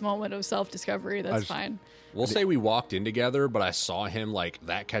has this moment of self-discovery, that's fine. We'll say we walked in together, but I saw him, like,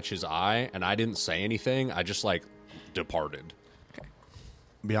 that catch his eye, and I didn't say anything. I just, like, departed.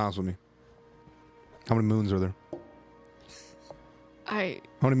 Be honest with me. How many moons are there? How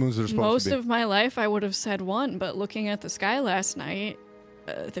many moons are there supposed Most to be? of my life I would have said one, but looking at the sky last night,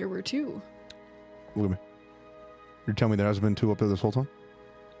 there were 2. Look at me. You're telling me there hasn't been 2 up there this whole time?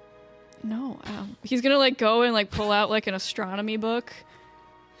 No, he's gonna like go and like pull out like an astronomy book,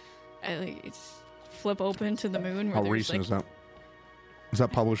 and like it's flip open to the moon. Where How there's, recent like, is that? Was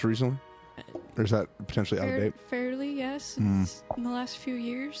that published recently? Or is that potentially out of date? Fairly, yes. It's in the last few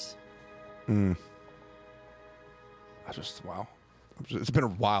years. I just, wow. It's been a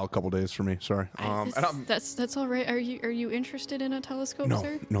wild couple days for me. Sorry. And I'm, That's all right. Are you interested in a telescope,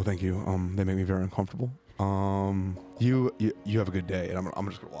 sir? no, thank you. They make me very uncomfortable. You have a good day, and I'm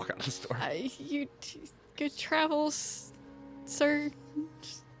just gonna walk out of the store. Good travels, sir.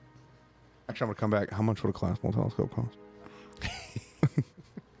 Actually, I'm gonna come back. How much would a collapsible telescope cost?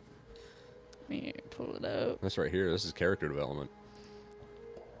 Let me pull it up. This right here, this is character development.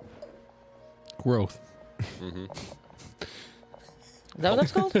 Growth. Is that what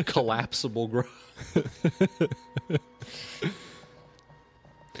that's called? Collapsible growth.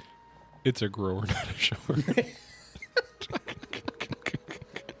 It's a grower, not a shower.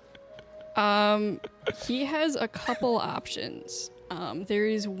 He has a couple options. There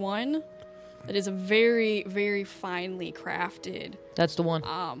is one that is a very, very finely crafted. That's the one.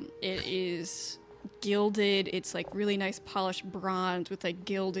 It is gilded. It's like really nice polished bronze with like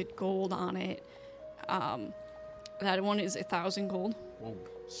gilded gold on it. That one is 1,000 gold. Whoa.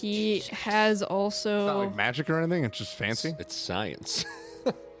 He has also It's not like magic or anything. It's just fancy. It's science.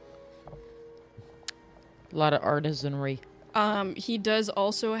 A lot of artisanry. he does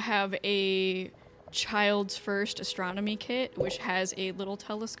also have a child's first astronomy kit, which has a little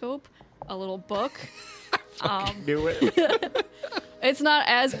telescope, a little book. Do it. It's not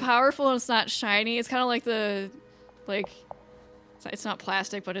as powerful and it's not shiny. It's kind of like it's not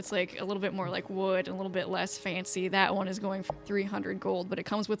plastic, but it's like a little bit more like wood and a little bit less fancy. That one is going for 300 gold, but it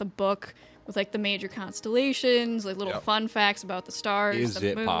comes with a book with like the major constellations, like little fun facts about the stars. Is the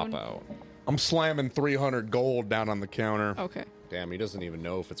it moon. pop out? I'm slamming 300 gold down on the counter. Okay. Damn, he doesn't even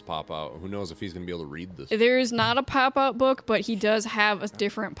know if it's pop out. Who knows if he's going to be able to read this? There is not a pop out book, but he does have a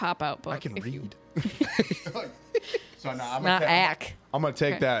different pop out book. I can if you- read. So now I'm Not ack. I'm gonna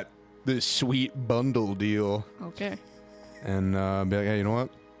take Okay. this sweet bundle deal Okay. and be like, hey, you know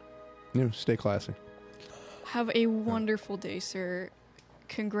what? Stay classy. Have a wonderful day, sir.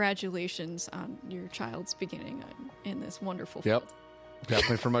 Congratulations on your child's beginning in this wonderful Yep. field.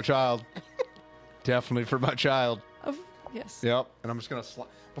 Definitely for my child. Definitely for my child. Of Yes. Yep. And I'm just gonna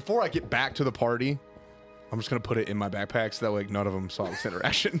before I get back to the party, I'm just gonna put it in my backpack so that way none of them saw this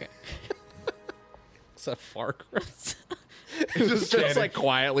interaction. It's a Far Cry. He's just like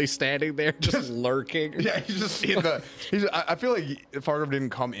quietly standing there, just lurking. Yeah, he's just in the. I feel like Fargo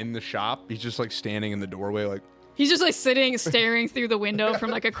didn't come in the shop. He's just like standing in the doorway, like. He's just like sitting, staring through the window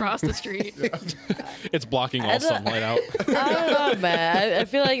from like across the street. It's blocking all sunlight out. I don't know, man. I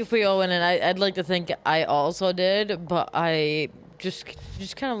feel like if we all went in, I'd like to think I also did, but I just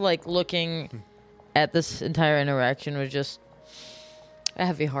kind of like looking at this entire interaction with just a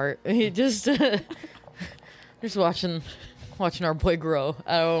heavy heart. He just watching our boy grow.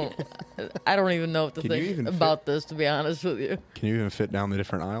 I don't even know what to think about this, to be honest with you. Can you even fit down the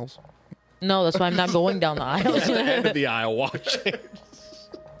different aisles? No, that's why I'm not going down the aisles. At the end of the aisle watching.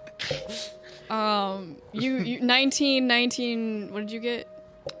 You 19, what did you get?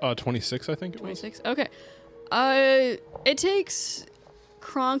 26, I think it was. 26. Okay. It takes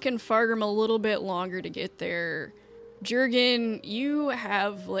Kronk and Fargrim a little bit longer to get there. Jurgen, you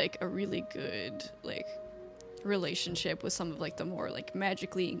have like a really good like relationship with some of like the more like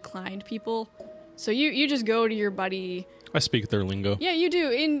magically inclined people. So you just go to your buddy. I speak their lingo. Yeah, you do.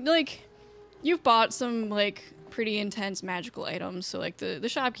 In like you've bought some like pretty intense magical items, so like the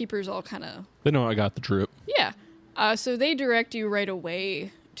shopkeepers all kind of They know I got the drip. yeah. So they direct you right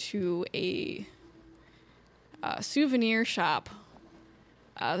away to a souvenir shop.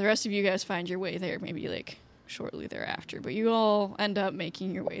 The rest of you guys find your way there, maybe like shortly thereafter, but you all end up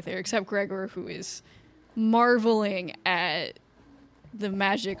making your way there, except Gregor, who is marveling at the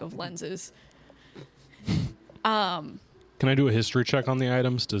magic of lenses. Can I do a history check on the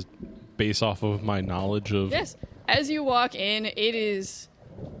items to base off of my knowledge of... Yes. As you walk in, it is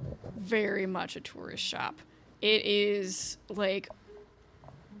very much a tourist shop. It is like...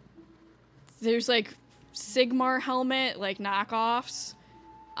 There's like Sigmar helmet, like knockoffs.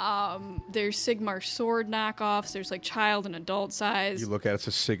 There's Sigmar sword knockoffs. There's like child and adult size. You look at it, it's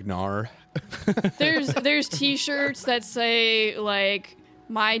a Signar. There's t-shirts that say like...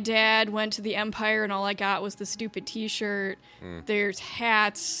 My dad went to the Empire and all I got was the stupid t-shirt. There's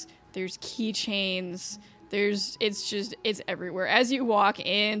hats. There's keychains. It's everywhere. As you walk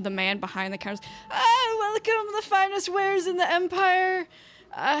in, the man behind the counter says, welcome, the finest wares in the Empire.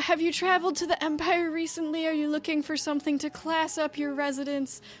 Have you traveled to the Empire recently? Are you looking for something to class up your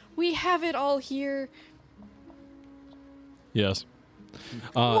residence? We have it all here. Yes.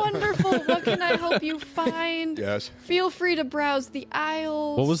 Wonderful. What can I help you find? Yes. Feel free to browse the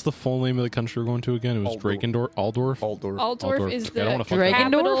aisles. What was the full name of the country we're going to again? It was Drakendorf? Aldorf? Altdorf is I don't the wanna fuck it up.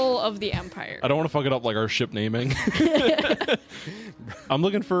 capital of the Empire. I don't want to fuck it up like our ship naming. I'm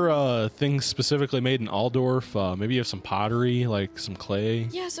looking for things specifically made in Aldorf. Maybe you have some pottery, like some clay.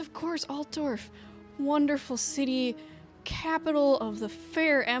 Yes, of course, Altdorf. Wonderful city, capital of the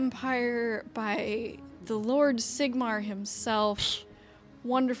fair empire by the Lord Sigmar himself.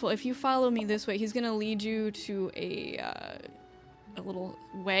 Wonderful. If you follow me this way, he's going to lead you to a little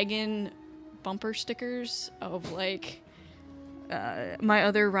wagon bumper stickers of like my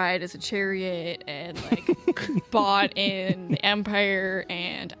other ride is a chariot and like bought in the Empire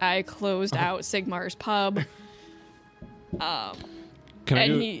and I closed out Sigmar's pub. Can I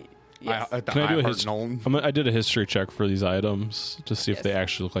do a history? I did a history check for these items to see if they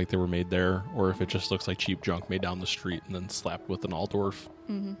actually look like they were made there or if it just looks like cheap junk made down the street and then slapped with an Altdorf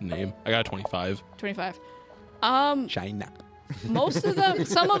name. I got a 25. 25. China. Most of them,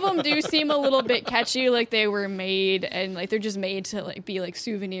 some of them do seem a little bit catchy, like they were made and like they're just made to like be like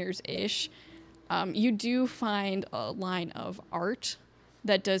souvenirs-ish. You do find a line of art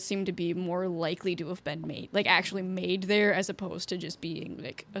that does seem to be more likely to have been made, like actually made there, as opposed to just being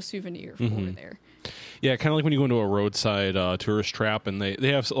like a souvenir for there. Yeah, kind of like when you go into a roadside tourist trap and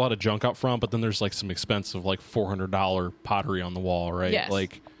they have a lot of junk up front, but then there's like some expensive like $400 pottery on the wall, right? Yes.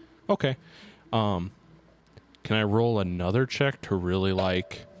 Like, okay. Can I roll another check to really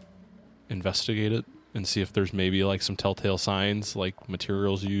like investigate it and see if there's maybe like some telltale signs, like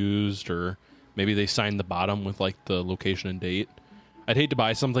materials used, or maybe they signed the bottom with like the location and date? I'd hate to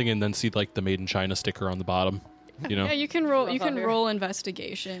buy something and then see like the Made in China sticker on the bottom. You know? Yeah, you can roll. You can roll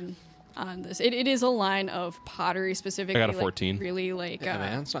investigation on this. It is a line of pottery specifically. I got a 14. Like, really like. Yeah,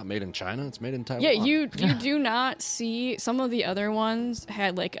 man, it's not made in China. It's made in Taiwan. Yeah, you do not see. Some of the other ones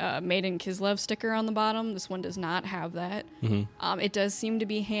had like a Made in Kislev sticker on the bottom. This one does not have that. It does seem to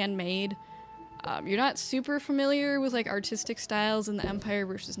be handmade. You're not super familiar with like artistic styles in the Empire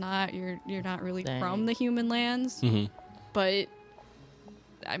versus not. You're not really from the human lands, but.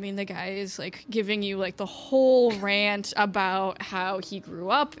 I mean, the guy is like giving you like the whole rant about how he grew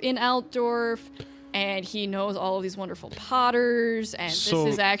up in Altdorf, and he knows all of these wonderful potters, and So-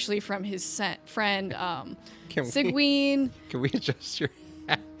 this is actually from his friend Can we- Sigween. Can we adjust your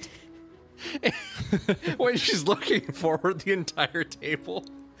hat? When she's looking forward the entire table,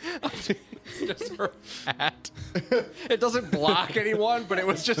 it's just her hat. It doesn't block anyone, but it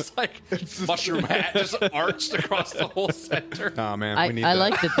was just like mushroom hat just arched across the whole center. Oh man, I we need I that.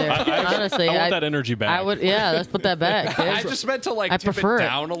 liked it there. Honestly, I want that energy back. I would. Yeah, let's put that back. I just meant to like I tip prefer it it.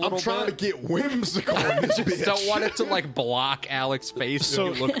 down a little I'm trying bit. to get whimsical in this bitch. Don't want it to like block Alex's face So-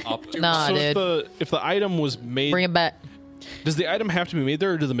 when you look up to Nah, it. So dude. if the item was made, Bring it back. does the item have to be made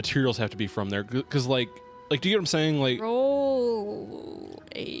there, or do the materials have to be from there? Because like, do you get what I'm saying? Like, Roll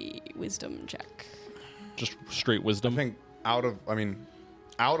a wisdom check. just straight I wisdom. think out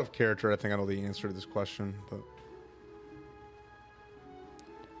of character, I think I know the answer to this question, but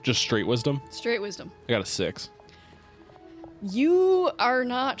Just straight wisdom. Straight wisdom. I got a 6. You are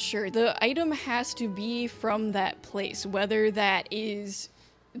not sure. The item has to be from that place, whether that is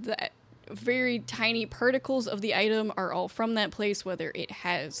that very tiny particles of the item are all from that place, whether it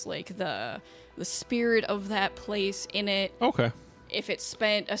has like the spirit of that place in it. Okay. If it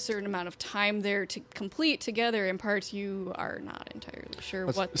spent a certain amount of time there to complete together in parts, you are not entirely sure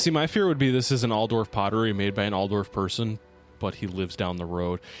what. See, my fear would be this is an Aldorf pottery made by an Aldorf person, but he lives down the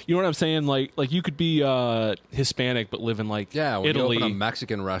road. You know what I'm saying? Like you could be Hispanic but live in like Yeah, when Italy. you open a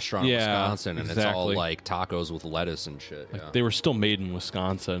Mexican restaurant in Yeah, Wisconsin and it's all exactly. like tacos with lettuce and shit. Yeah. They were still made in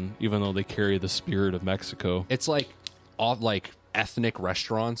Wisconsin, even though they carry the spirit of Mexico. It's like like ethnic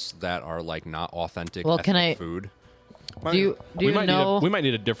restaurants that are like not authentic Well, can ethnic I- food. Do you we might know? we might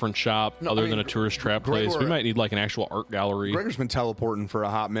need a different shop other than a tourist trap place. Gregor- We might need like an actual art gallery. Gregor's been teleporting for a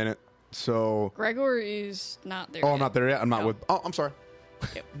hot minute, so Gregor is not there. I'm yet. not there yet. I'm not No. with. Oh, I'm sorry.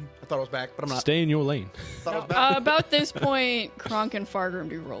 Yep. I thought I was back, but I'm not. Stay in your lane. Thought I was back. About this point, Kronk and Fargrim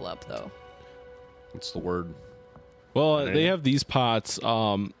do roll up, though. What's the word? Well, they have these pots.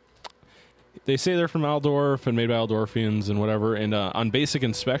 They say they're from Aldorf and made by Aldorfians and whatever. And on basic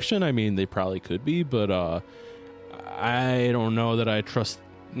inspection, I mean, they probably could be, but I don't know that I trust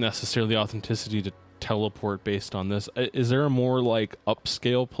necessarily the authenticity to teleport based on this. Is there a more like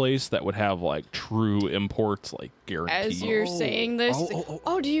upscale place that would have like true imports, like guaranteed? As you're saying this,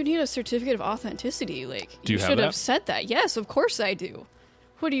 do you need a certificate of authenticity? Like, Do you have should that? have said that. Yes, of course I do.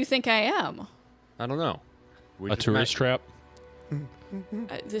 Who do you think I am? I don't know. We A just tourist met- trap?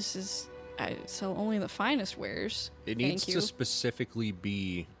 This is. I sell only the finest wares. It needs Thank to you. specifically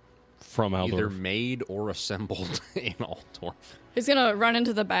be From either Aldorf. made or assembled in Altdorf. He's gonna run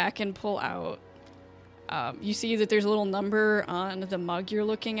into the back and pull out. You see that there's a little number on the mug you're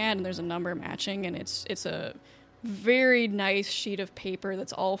looking at, and there's a number matching, and it's a very nice sheet of paper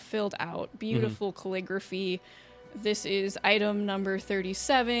that's all filled out, beautiful calligraphy. This is item number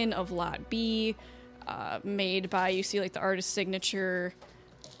 37 of Lot B, made by, you see like the artist's signature.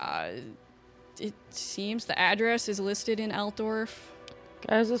 It seems the address is listed in Altdorf.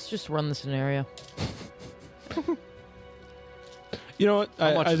 Guys, let's just run the scenario. You know what?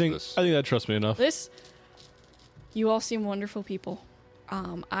 How much I is think this? I think that trusts me enough. You all seem wonderful people.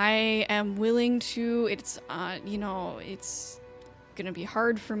 I am willing to. It's it's gonna be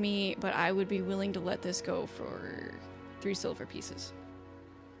hard for me, but I would be willing to let this go for 3 silver pieces.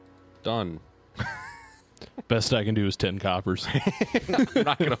 Done. Best I can do is 10 coppers. I'm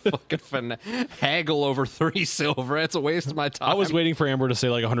not gonna fucking haggle over 3 silver. It's a waste of my time. I was waiting for Amber to say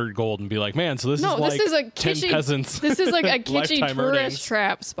like 100 gold and be like, man, so this No, is like this is a 10 kitschy. peasants. This is like a kitschy Lifetime tourist earnings.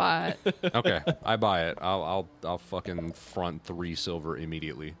 trap spot. Okay, I buy it. I'll fucking front 3 silver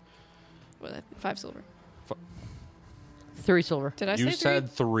immediately. 5 silver. 3 silver. Did I You say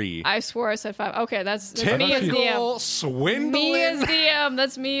said 3? 3. I swore I said 5. Okay, that's me as DM. Typical swindling. Me as DM.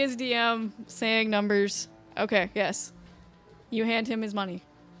 That's me as DM saying numbers. Okay, yes. You hand him his money.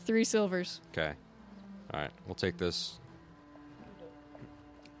 3 silvers. Okay. All right, we'll take this.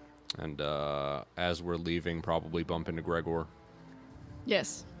 And as we're leaving, probably bump into Gregor.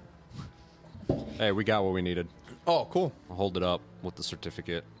 Yes. Hey, we got what we needed. Oh, cool. I'll hold it up with the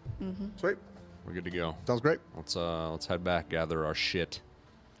certificate. Sweet. We're good to go. Sounds great. Let's head back, gather our shit.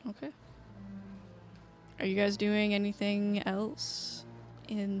 Okay. Are you guys doing anything else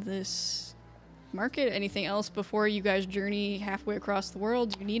in this market? Anything else before you guys journey halfway across the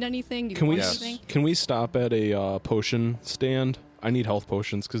world? Do you need anything? Do you Can we want Yes. anything? can we stop at a potion stand? I need health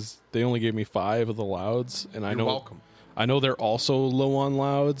potions because they only gave me 5 of the louds, and I You're know welcome. I know they're also low on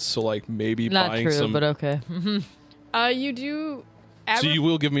louds, so like maybe Not buying true, some. but okay. You do. So you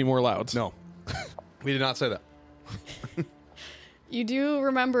will give me more louds? No, we did not say that. You do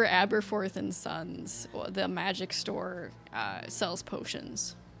remember Aberforth and Sons, the magic store, sells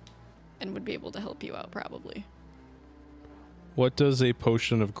potions. and would be able to help you out probably. What does a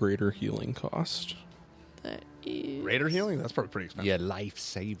potion of greater healing cost? That is Raider healing? That's probably pretty expensive. Yeah, life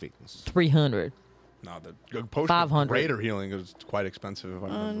savings. 300, No, the potion 500. of Raider healing is quite expensive. If I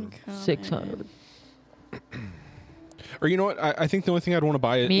remember. uncommon. 600. Or you know what? I think the only thing I'd want to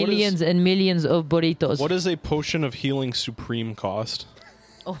buy is Millions and millions of burritos. What is a potion of healing supreme cost?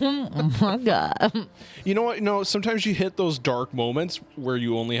 Oh my god. You know what? No, sometimes you hit those dark moments where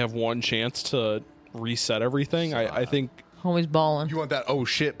you only have one chance to reset everything. I think Always balling. You want that oh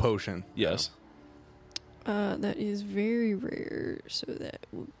shit potion? yes. That is very rare, so that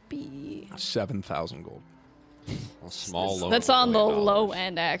would be 7,000 gold. A small loan. that's of $1 on the million. low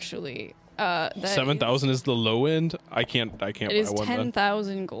end actually. That 7,000 is the low end. I can't It buy is one then.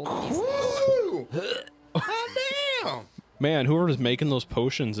 10,000 gold pieces. Woo! Damn! Man, whoever's making those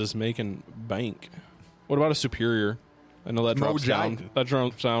potions is making bank. What about a superior? I know that drops down. Mojang. That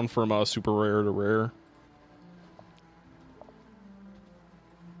drops down from super rare to rare.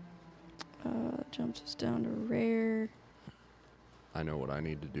 Jumps us down to rare. I know what I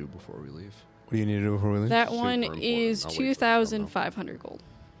need to do before we leave. What do you need to do before we leave? That Super one important. is I'll wait for it to come, though. 2,500 gold.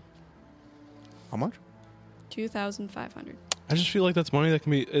 How much? 2,500. I just feel like that's money that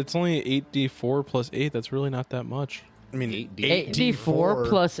can be. It's only 8d4 plus 8. That's really not that much. I mean, 8d4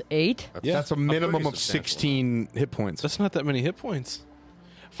 plus 8? Yeah. That's a minimum pretty of substantial. 16 hit points. That's not that many hit points.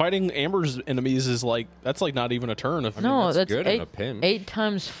 Fighting Amber's enemies is like that's like not even a turn. If No, that's good in 8, a pinch. 8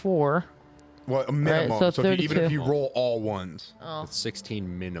 times 4. Well, a minimum. so so if you, even if 32. you roll all ones. Oh. It's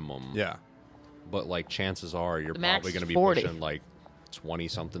 16 minimum. Yeah. But like chances are you're The max probably going to is be 40. pushing like 20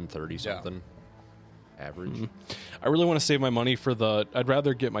 something, 30 something average. I really want to save my money for the. I'd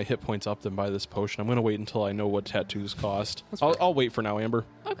rather get my hit points up than buy this potion. I'm going to wait until I know what tattoos cost. I'll wait for now, Amber.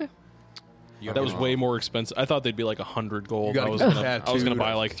 Okay. You That was know, way more expensive. I thought they'd be like 100 gold. You I gotta was get gonna, a I was gonna tattoo.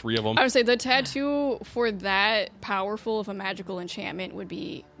 buy like 3 of them. I would say the tattoo for that powerful of a magical enchantment would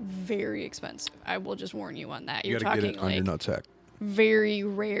be very expensive. I will just warn you on that. You You're gotta talking get it on your like nutsack. very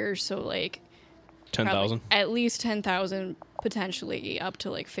rare, so like 10,000. probably at least 10,000, potentially up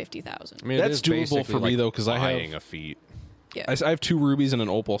to like 50,000. I mean, That's it is doable basically for me, like though, 'cause I have- buying a feat. Yeah. I have 2 rubies and an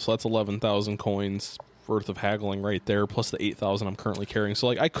opal, so that's 11,000 coins worth of haggling right there, plus the 8,000 I'm currently carrying. So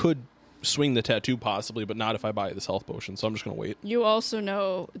like I could swing the tattoo possibly, but not if I buy this health potion. So I'm just gonna wait. You also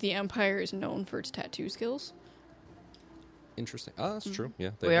know the Empire is known for its tattoo skills. Interesting. Oh, that's true.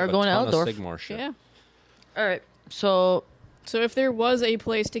 Yeah. We have are a going to ton of Altdorf. Sigmar shit. Yeah. Alright, so So if there was a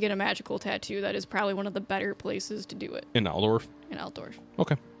place to get a magical tattoo, that is probably one of the better places to do it In Aldorf. in Altdorf.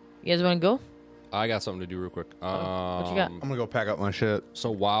 Okay. you guys want to go? I got something to do real quick. What you got? I'm gonna go pack up my shit. So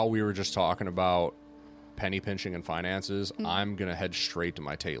while we were just talking about penny pinching and finances, I'm going to head straight to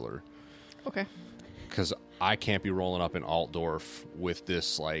my tailor. Okay. Because I can't be rolling up in Altdorf with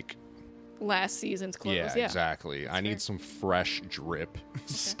this, like, Last season's clothes. yeah, Yeah. exactly. I fair. need some fresh drip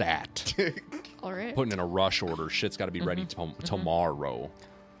stat. All right. Putting in a rush order. Shit's got to be ready tomorrow.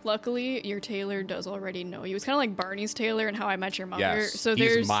 Luckily, your tailor does already know you. It's kind of like Barney's tailor and How I Met Your Mother. Yes, So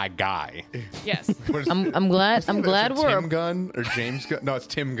he's there's my guy. yes. I'm glad we're Tim Gunn or James Gunn. No, it's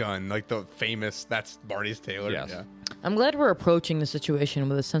Tim Gunn, like the famous. That's Barney's Taylor. Yes. Yeah. I'm glad we're approaching the situation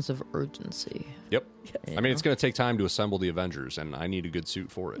with a sense of urgency. Yep. I mean, it's going to take time to assemble the Avengers, and I need a good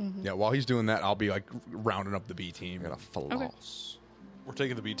suit for it. Yeah. While he's doing that, I'll be like rounding up the B team. I got to floss. We're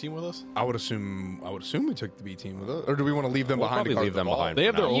taking the B team with us? I would assume we took the B team with us, or do we want to leave them We'll behind? to probably guard leave the them vault? behind. They for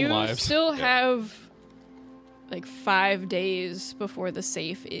have their now. own You lives. still have like 5 days before the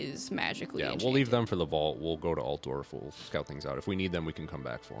safe is magically Yeah, enchanted. we'll leave them for the vault. We'll go to Altdorf. We'll scout things out. If we need them, we can come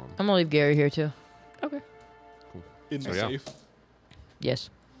back for them. I'm gonna leave Gary here too. Okay. In the safe? Yes.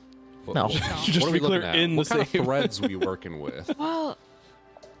 But No. what Just are to we be clear, looking at? in What the kind safe. of threads we working with? Well,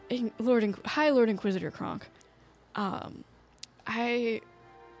 Hi, Lord Inquisitor Kronk. I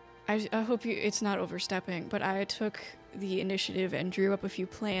hope it's not overstepping, but I took the initiative and drew up a few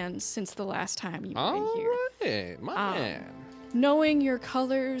plans since the last time you've been here. right, my man. Knowing your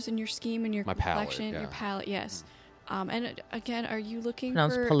colors and your scheme and your My palette, complexion, yeah. your palette, yes. And again, are you looking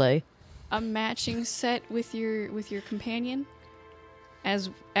Pronounced for Palais. a matching set with your companion?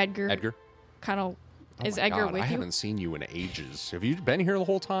 As Edgar, Edgar? kind of Oh is my Edgar God, with I you? haven't seen you in ages. Have you been here the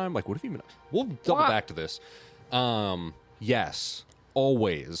whole time? Like, what have you been? We'll double What? back to this. Yes,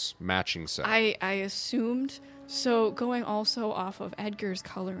 always matching set. I assumed. So going also off of Edgar's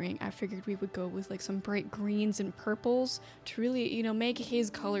coloring, I figured we would go with like some bright greens and purples to really, make his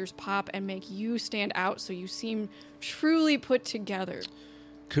colors pop and make you stand out so you seem truly put together.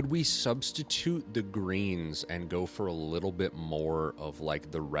 Could we substitute the greens and go for a little bit more of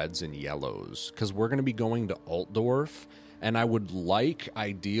like the reds and yellows? Because we're going to be going to Altdorf, and I would like,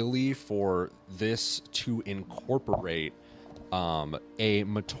 ideally, for this to incorporate a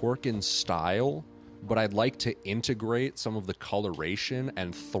Matorkan style, but I'd like to integrate some of the coloration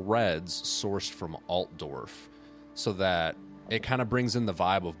and threads sourced from Altdorf so that it kind of brings in the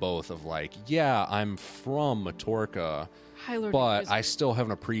vibe of both of like, yeah, I'm from Matorka, High Lord but Inquisitor. I still have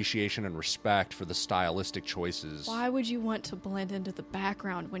an appreciation and respect for the stylistic choices. Why would you want to blend into the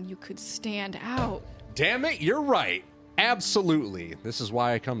background when you could stand out? Damn it, you're right. Absolutely. This is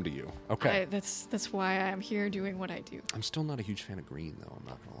why I come to you. Okay. That's why I'm here doing what I do. I'm still not a huge fan of green, though. I'm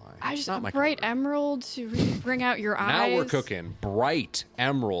not going to lie. I It's just not a my bright color. emerald to really bring out your eyes. Now we're cooking. Bright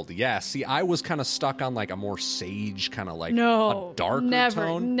emerald. Yeah. See, I was kind of stuck on like a more sage kind of like No, a darker never,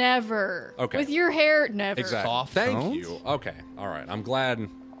 tone. never. Okay. With your hair, never. Exactly. Soft Thank tones? you. Okay. All right. I'm glad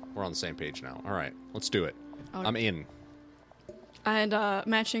we're on the same page now. All right. Let's do it. Okay. I'm in. And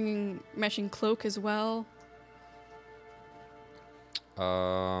matching cloak as well.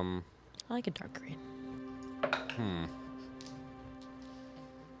 I like a dark green.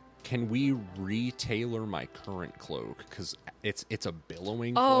 Can we retailor my current cloak? Because it's a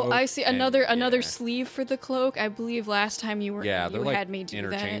billowing Oh, cloak. I see. and- Another yeah. sleeve for the cloak. I believe last time you were Yeah, you they're like had me do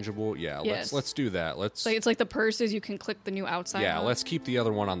interchangeable. Yeah, Yes. let's do that. Let's that. It's like the purses. You can click the new outside. yeah, on. let's keep the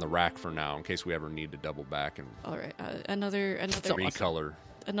other one on the rack for now in case we ever need to double back and All right. Another recolor.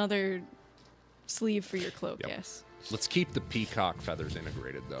 another sleeve for your cloak. Yep. Yes. Let's keep the peacock feathers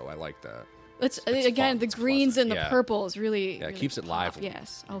integrated though. I like that. Let's It's again fun, the it's greens pleasant, and the yeah. purples really. Yeah, it really keeps it pop. lively.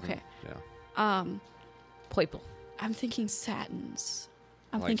 Yes. Okay. Yeah. Purple. I'm thinking satins.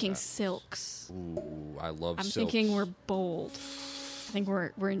 I'm like thinking that. silks. Ooh, I love I'm silks. thinking we're bold. I think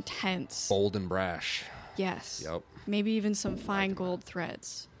we're intense. bold and brash. Yes. Yep. Maybe even some fine gold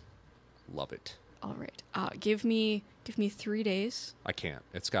threads. Love it. All right. Give me 3 days. I can't.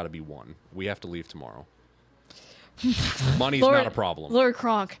 It's got to be one. We have to leave tomorrow. Money's Lord, not a problem. Lord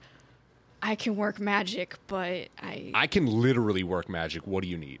Kronk, I can work magic, but I can literally work magic. What do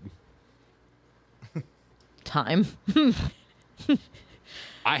you need? Time. I have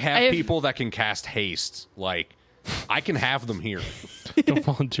I have- people that can cast haste. Like, I can have them here. Don't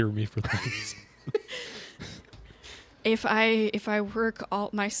volunteer me for this. if I work all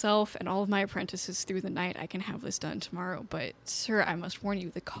myself and all of my apprentices through the night, I can have this done tomorrow. But sir, I must warn you,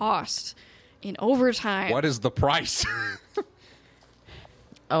 the cost in overtime. What is the price?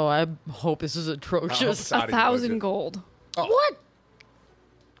 Oh, I hope this is atrocious. Oh, out of your 1,000 budget. gold. What?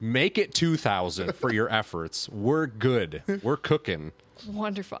 Make it 2,000 for your efforts. We're good. We're cooking.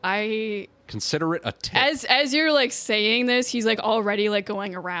 Wonderful. Consider it a tip. As you're like saying this, he's like already like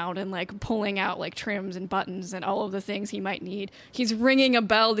going around and like pulling out like trims and buttons and all of the things he might need. He's ringing a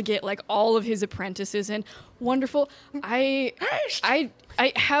bell to get like all of his apprentices in. Wonderful. I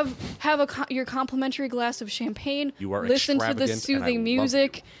have your complimentary glass of champagne. You are listen to the extravagant, and I soothing love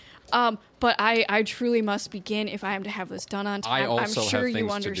music. But I truly must begin if I am to have this done on I time. also I'm sure have you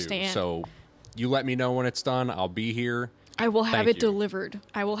things understand. to do. So you let me know when it's done. I'll be here. I will have Thank it you. delivered.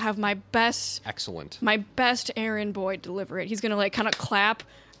 I will have my best Excellent. errand boy deliver it. He's gonna like kind of clap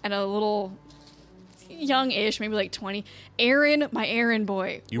and a little young-ish, maybe like 20. Aaron, my errand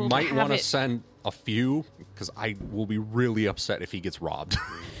boy. You will might have want to it. send a few because I will be really upset if he gets robbed.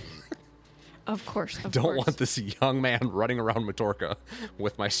 Of course, of Don't course. want this young man running around Matorka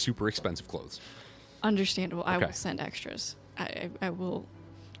with my super expensive clothes. Understandable. I Okay. will send extras. I will.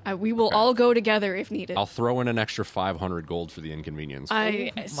 We will all go together if needed. I'll throw in an extra 500 gold for the inconvenience.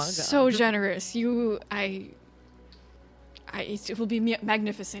 I my God. so generous. It will be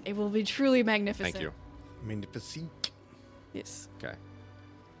magnificent. It will be truly magnificent. Thank you. Magnificent. Yes. Okay.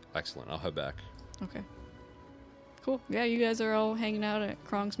 Excellent. I'll head back. Okay. Cool. Yeah, you guys are all hanging out at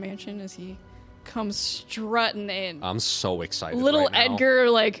Kronk's mansion as he comes strutting in. I'm so excited. Little right now. Edgar,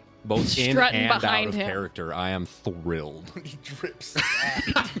 like, both in strutting and out behind of him. character. I am thrilled. He drips.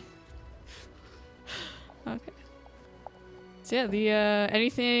 Okay. So yeah, the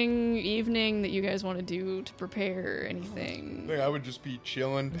anything evening that you guys want to do to prepare anything? I would just be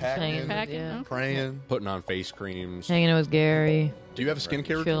chilling, hanging. packing, Packing? Yeah. Okay. praying. Putting on face creams. Hanging out with Gary, Do you have a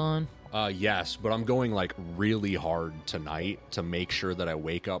skincare routine? chilling. Yes, but I'm going like really hard tonight to make sure that I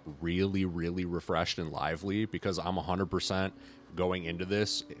wake up really, really refreshed and lively because I'm 100% going into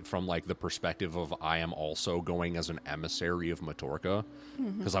this from like the perspective of I am also going as an emissary of Matorka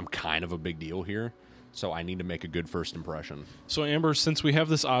because I'm kind of a big deal here. So I need to make a good first impression. So, Amber, since we have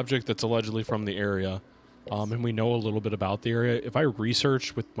this object that's allegedly from the area, and we know a little bit about the area, if I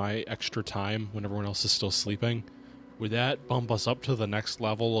research with my extra time when everyone else is still sleeping, would that bump us up to the next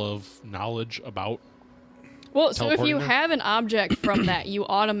level of knowledge about? Well, so if you Teleporting there? have an object from that, you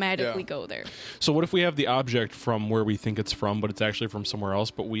automatically go there. So what if we have the object from where we think it's from, but it's actually from somewhere else,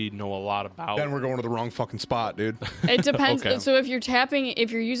 but we know a lot about? Then we're going to the wrong fucking spot, dude. It depends. Okay. So if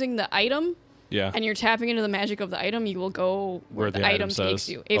you're using the item Yeah. and you're tapping into the magic of the item, you will go where the item takes says.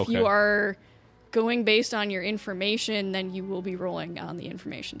 you. If Okay. you are going based on your information, then you will be rolling on the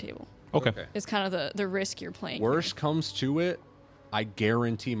information table. Okay. It's kind of the risk you're playing. Worst comes to it, I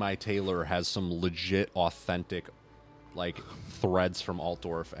guarantee my tailor has some legit, authentic, like threads from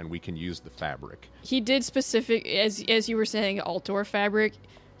Altdorf, and we can use the fabric. He did specific as you were saying Altdorf fabric.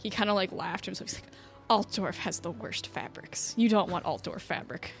 He kind of like laughed to himself. He's like, Altdorf has the worst fabrics. You don't want Altdorf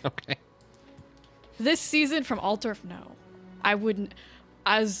fabric. Okay. This season from Altdorf, no, I wouldn't.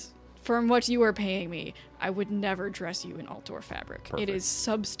 As from what you are paying me, I would never dress you in Altdorf fabric. Perfect. It is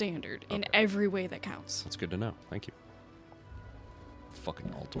substandard in every way that counts. That's good to know. Thank you.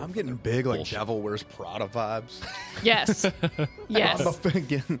 Fucking Altdorf. I'm getting big like Bullshit. Devil Wears Prada vibes. Yes, yes.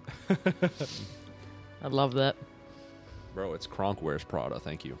 Again. I love that. Bro, it's Kronk wears Prada.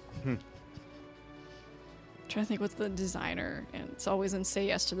 Thank you. Trying to think what's the designer, and it's always in Say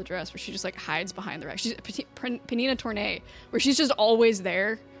Yes to the Dress, where she just like hides behind the rack. She's Panina Tournay, where she's just always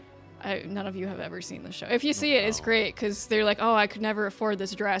there. None of you have ever seen the show. If you see it, it's great because they're like, "Oh, I could never afford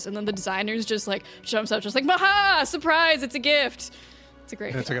this dress," and then the designer's just like jumps up, just like, "Maha! Surprise! It's a gift." It's a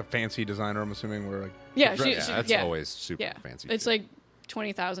great. And it's show. like a fancy designer, I'm assuming, where like Yeah, the dress- she- That's yeah. always super yeah, fancy. it's shit. like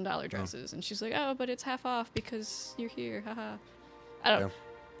 $20,000 dresses, and she's like, "Oh, but it's half off because you're here." Haha. I don't. Yeah.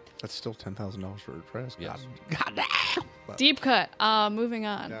 That's still $10,000 for a dress. Yes. God damn. Deep cut. Moving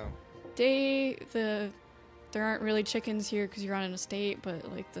on. Yeah. There aren't really chickens here because you're on an estate,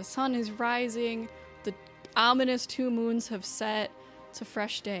 but like the sun is rising, the ominous 2 moons have set. It's a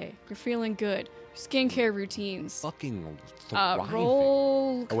fresh day. You're feeling good. Skincare routines. fucking thriving.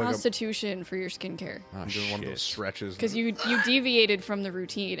 Roll I wake up- Constitution for your skincare Oh, I'm doing one of those shit. stretches. because you deviated from the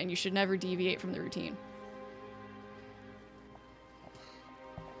routine, and you should never deviate from the routine.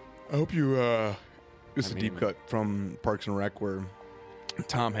 I hope you. This is I a deep mean- cut from Parks and Rec where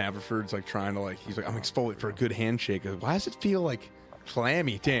Tom Haverford's like trying to like he's like I'm exfoliate for a good handshake. Why does it feel like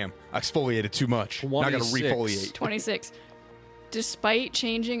clammy? Damn, I exfoliated too much. Now I gotta 26. refoliate. 26. Despite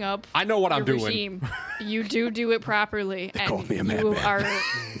changing up I know what your I'm doing. regime, you do it properly, and called me a you madman. are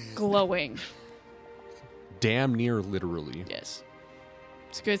glowing. Damn near literally. Yes.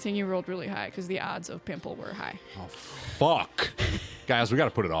 It's a good thing you rolled really high because the odds of pimple were high. Oh, fuck. Guys, we got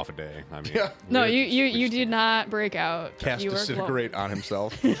to put it off a day. I mean, Yeah. No, we- you did not break out. Cast you were disintegrate on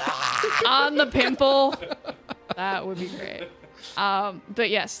himself. on the pimple. That would be great. But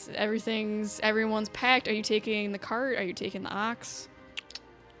yes, everyone's packed. Are you taking the cart? Are you taking the ox?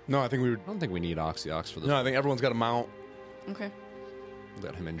 No, I think we would. I don't think we need Oxyox for this. No, I think everyone's got a mount. Okay.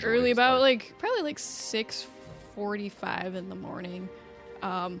 Let him enjoy Early, his about life. probably 6:45 in the morning.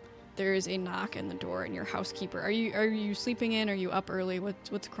 There is a knock in the door, and your housekeeper. Are you sleeping in? Are you up early?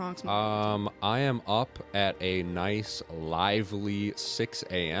 What's Kronk's? I am up at a nice, lively 6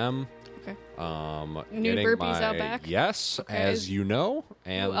 a.m. Okay. Nude burpees out back? Yes, Okay. as you know.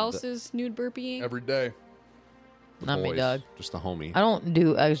 And Who else is nude burpeeing? Every day. the Not me, boys, dog. Just the homie. I don't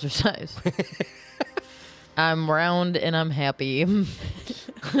do exercise. I'm round and I'm happy.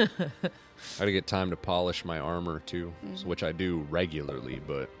 I gotta get time to polish my armor too, which I do regularly.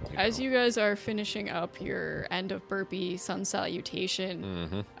 But As you guys are finishing up your end of burpee sun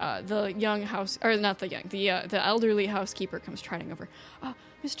salutation, the young house, or not the young, the elderly housekeeper comes trotting over.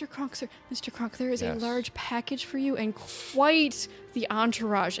 Mr. Kronk, sir, Mr. Kronk, there is a Yes. large package for you, and quite the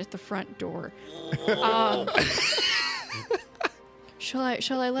entourage at the front door. Shall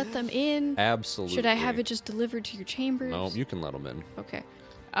I let them in? absolutely. Should I have it just delivered to your chambers? No, you can let them in. Okay.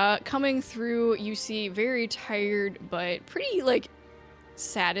 Coming through, you see very tired but pretty like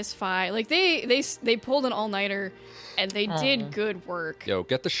satisfied. Like they pulled an all-nighter and they did good work. Yo,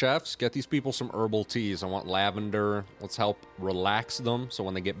 get the chefs, get these people some herbal teas. I want lavender. Let's help relax them so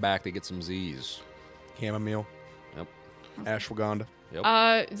when they get back, they get some Z's. Chamomile. Yep. Ashwagandha.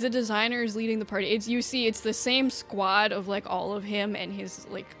 Yep. The designer is leading the party. It's the same squad of like all of him and his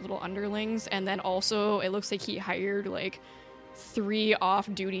like little underlings, and then also it looks like he hired like 3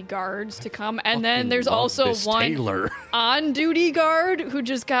 off-duty guards to come, and then there's love also this one tailor. on-duty guard who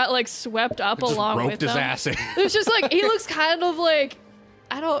just got like swept up along with roped his them. ass in. It's just like he looks kind of like,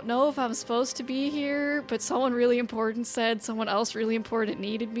 I don't know if I'm supposed to be here, but someone really important said someone else really important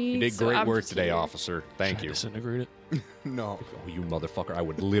needed me. You did so great I'm work just today, here. officer. Thank Should I you. disintegrate it? No. Oh, you motherfucker. I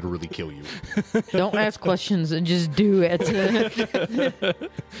would literally kill you. Don't ask questions and just do it.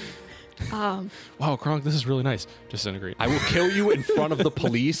 Wow, Kronk, this is really nice. Disintegrate. I will kill you in front of the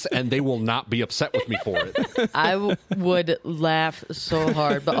police, and they will not be upset with me for it. I would laugh so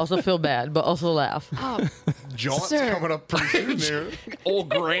hard, but also feel bad, but also laugh. Jaunt's Sir. coming up pretty soon here. Old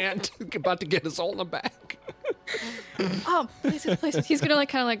Grant about to get us all in the back. Places. He's gonna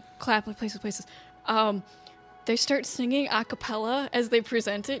kind of clap like places. They start singing a cappella as they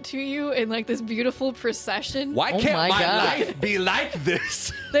present it to you in this beautiful procession. Why Oh can't my my God. life be like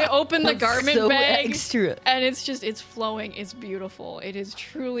this? They open the garment so bag, extra. and it's flowing. It's beautiful. It is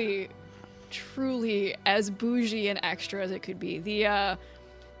truly as bougie and extra as it could be.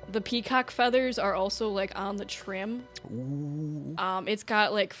 The peacock feathers are also on the trim. It's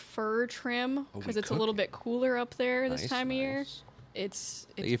got fur trim because it's a little bit cooler up there this time of year. It's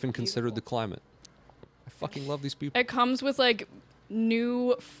They even considered the beautiful. climate. I fucking love these people. It comes with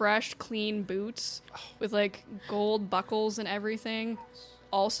new, fresh, clean boots with gold buckles and everything.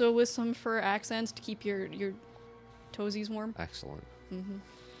 Also with some fur accents to keep your toesies warm. Excellent.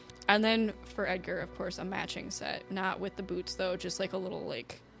 And then for Edgar, of course, a matching set. Not with the boots though, just a little a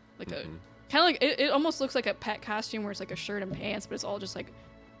kind of it almost looks like a pet costume where it's a shirt and pants, but it's all just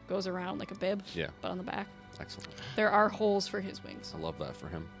goes around like a bib. Yeah. But on the back. Excellent. There are holes for his wings. I love that for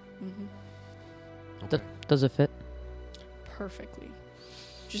him. Does it fit? Perfectly.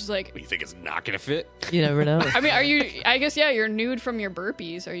 Just You think it's not gonna fit? You never know. I mean, are you? I guess you're nude from your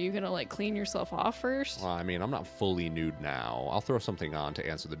burpees. Are you gonna clean yourself off first? Well, I mean, I'm not fully nude now. I'll throw something on to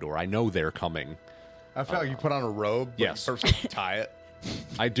answer the door. I know they're coming. I feel like you put on a robe. But Yes. You first tie it.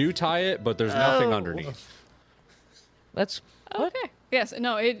 I do tie it, but there's nothing underneath. That's Okay. Yes.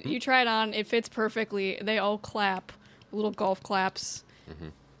 No. You try it on. It fits perfectly. They all clap, little golf claps.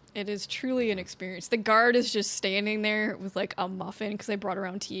 It is truly an experience. The guard is just standing there with a muffin because they brought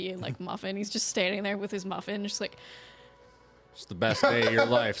around tea and muffin. He's just standing there with his muffin, just It's the best day of your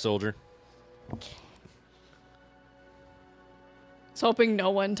life, soldier. It's hoping no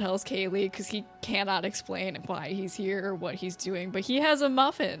one tells Kaylee because he cannot explain why he's here or what he's doing. But he has a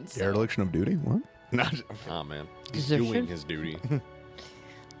muffin. So. Dereliction of duty? What? Not. Oh, man. He's Desertion? doing his duty.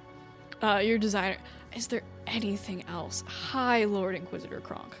 Your designer. Is there anything else? Hi, Lord Inquisitor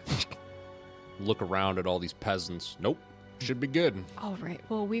Kronk. Look around at all these peasants. Nope. Should be good. All right.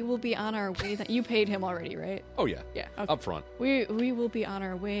 Well, we will be on our way. You paid him already, right? Oh, yeah. Yeah. Okay. Up front. We will be on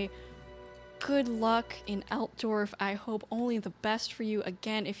our way. Good luck in Altdorf. I hope only the best for you.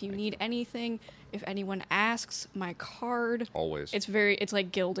 Again, if you need anything, if anyone asks, my card. Always. It's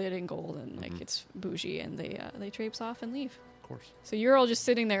gilded in gold and it's bougie, and they traipse off and leave. Of course. So you're all just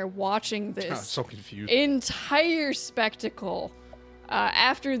sitting there watching I'm this so confused. entire spectacle.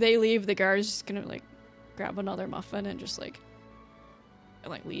 After they leave, the guard's just gonna grab another muffin and just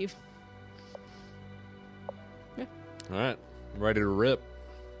leave. Yeah. All right. I'm ready to rip.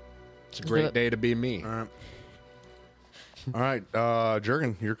 It's a do great it. day to be me. All right.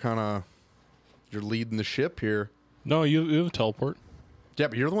 Jurgen, you're leading the ship here. No, you have a teleport. Yeah,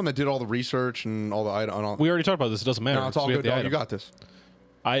 but you're the one that did all the research and all the item. We already talked about this. It doesn't matter. No, it's all We have good. the No, you item. got this.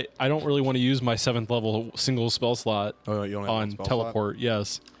 I don't really want to use my 7th level single spell slot Oh, you only have one on spell teleport.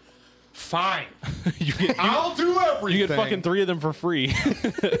 Yes. Fine. I'll do everything. You get fucking 3 of them for free.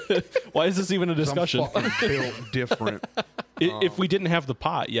 Why is this even a discussion? I'm fucking built different. If we didn't have the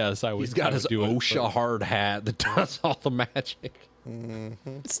pot, yes, I would. He's got I would his do it, OSHA but- hard hat that does all the magic.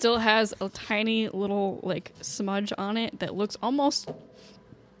 It still has a tiny little smudge on it that looks almost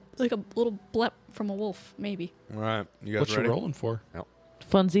like a little blep from a wolf, maybe. All right. You guys What you ready? rolling for?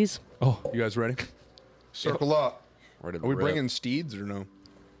 funsies. Oh, You guys ready? Circle up. Ready to Are we rip. bringing steeds or no?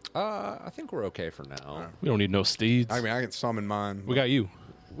 I think we're okay for now. we don't need no steeds. I mean, I can summon mine. We got you.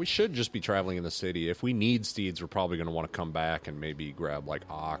 We should just be traveling in the city. If we need steeds, we're probably going to want to come back and maybe grab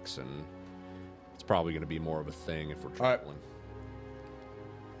ox, and it's probably going to be more of a thing if we're right. traveling.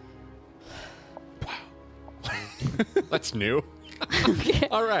 That's new.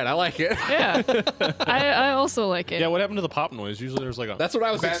 All right, I like it. Yeah. I also like it. Yeah, what happened to the pop noise? Usually there's a. That's what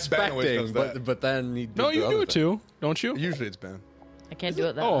I was Bat always expecting, does that. but then he did no, the you other do it thing. too, don't you? Usually it's Ben. I can't do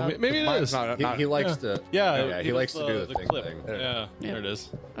it that Oh, loud. maybe it Mine's is. not. He likes Yeah. to. Yeah, he likes does to do the thing. clip. thing. Yeah, Yeah. there it is.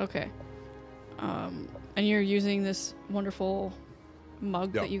 Okay. And you're using this wonderful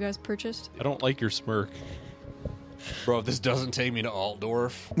mug Yep. that you guys purchased? I don't like your smirk. Bro, if this doesn't take me to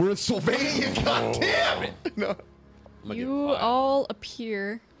Altdorf, We're in Sylvania. God damn it. No. I'm gonna get You fired. all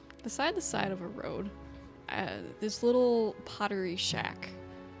appear beside the side of a road. This little pottery shack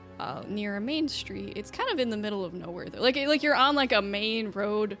near a main street. It's kind of in the middle of nowhere. Though. Like you're on a main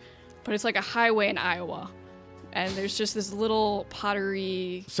road, but it's like a highway in Iowa. And there's just this little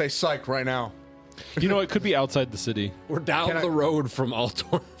pottery. Say psych right now. You know, it could be outside the city. We're down the road from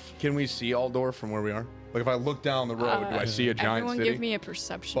Altdorf. Can we see Altdorf from where we are? Like if I look down the road, do I see a giant Everyone city? give me a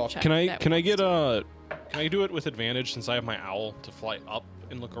perception check. Can I that can I wants get to. Can I do it with advantage since I have my owl to fly up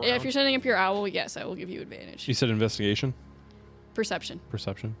and look around? Yeah, if you're setting up your owl, yes, I will give you advantage. You said investigation, Perception.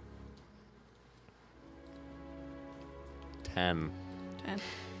 perception. 10. 10.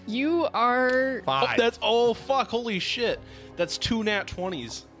 You are... Oh fuck! Holy shit! That's 2 nat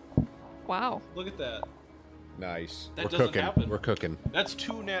 20s. Wow. Look at that. Nice. That We're doesn't cooking. happen. We're cooking. That's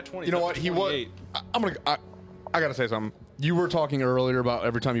 2 nat 20s. You know what? That's He was. 28. I gotta say something. You were talking earlier about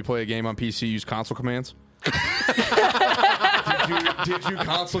every time you play a game on PC, use console commands. did you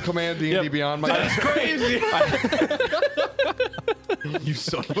console command D&D Beyond? That's crazy. You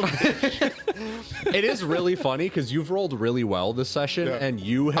son of a bitch. It is really funny because you've rolled really well this session, and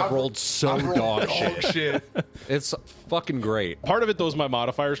you have rolled so I've rolled dog shit. It's fucking great. Part of it, though, is my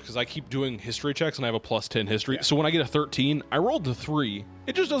modifiers because I keep doing history checks and I have a +10 history. So when I get a 13, I rolled a 3.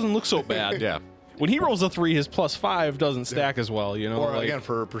 It just doesn't look so bad. Yeah. When he rolls a 3 his +5 doesn't stack as well, you know? Or like, again,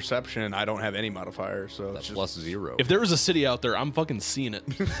 for perception, I don't have any modifiers, so it's just +0. if there was a city out there, I'm fucking seeing it.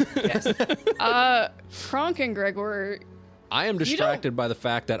 Yes. Kronk and Gregor, I am distracted by the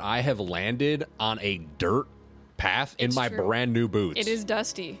fact that I have landed on a dirt path in It's my true. brand new boots. it is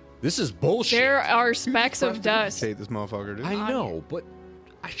dusty. This is bullshit. There are specks of dust. hate this motherfucker, dude. I know, but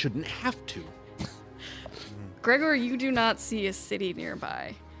I shouldn't have to. Gregor, you do not see a city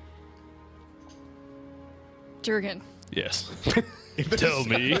nearby. Jurgen. Yes. Tell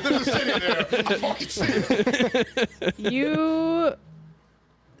me. You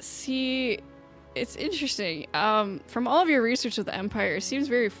see, it's interesting. From all of your research of the Empire, it seems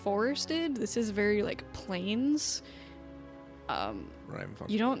very forested. This is very like plains.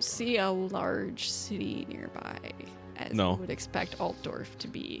 You don't see a large city nearby, as No. you would expect Altdorf to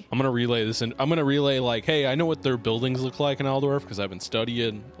be. I'm gonna relay this, and I'm gonna relay like, hey, I know what their buildings look like in Altdorf because I've been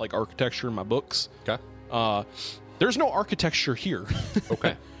studying like architecture in my books. Okay. There's no architecture here.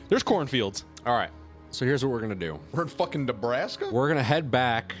 Okay. There's cornfields. All right. So here's what we're going to do. We're in fucking Nebraska? We're going to head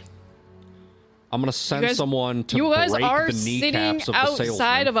back. I'm going to send You guys- someone to You guys break are the sitting kneecaps of the outside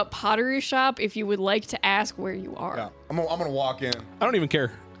salesman. of a pottery shop if you would like to ask where you are. Yeah. I'm gonna walk in. I don't even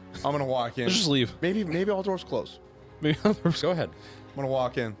care. I'm gonna walk in. Let's just leave. Maybe Altdorf's close. Maybe Go ahead. I'm gonna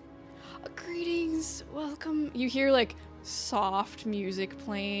walk in. Greetings, welcome. You hear like soft music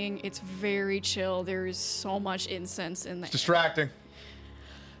playing. It's very chill. There is so much incense in there. Distracting.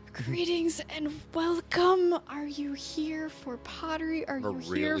 Greetings and welcome. Are you here for pottery? Are you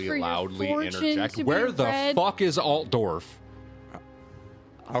here Really for loudly your fortune interject. to Where be the read? fuck is Altdorf?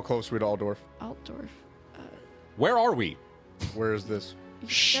 How close are we to Altdorf? Altdorf. Where are we? Where is this?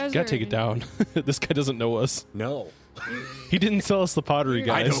 Shh, guys gotta are- take it down. This guy doesn't know us. No. He didn't sell us the pottery,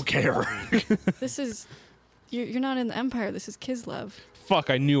 guys. I don't care. This is. You're not in the Empire. This is Kislev. Fuck,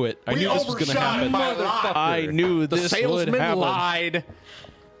 I knew it. I knew this was gonna happen. I knew The this would salesman happen. lied.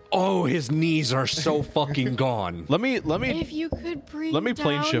 Oh, his knees are so fucking gone. Let me If you could bring Let me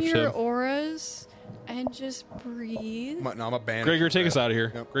plane down shift your him. auras and just breathe. No, I'm a band. Gregor, take us out of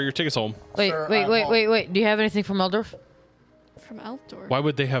here. Gregor, take us home. Wait, Sir, wait. Do you have anything from Altdorf? From Altdorf. Why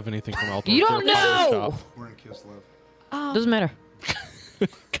would they have anything from Altdorf? You don't They're a pottery know! shop. We're in Kislev. Doesn't matter.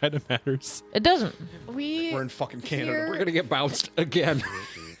 Kind of matters. It doesn't. We're in fucking Canada. Here- We're going to get bounced again.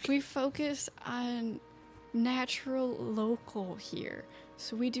 We focus on natural local here.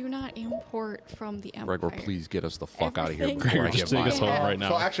 So we do not import from the Empire. Gregor, please get us the fuck out of here Everything before Gregor, I just get take us violent. home right now.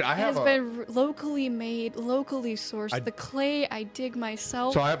 So actually, I It have has a. been locally made, locally sourced. The clay I dig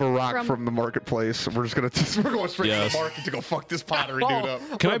myself. So I have a rock from the marketplace. We're just gonna. We're going straight Yes. to the market to go fuck this pottery dude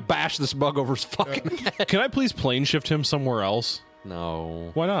up. Can I bash this bug over his fucking head? Can I please plane shift him somewhere else? No.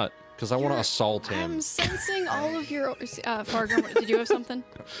 Why not? Because I want to assault him. I'm sensing all of your. Fargrim, did you have something?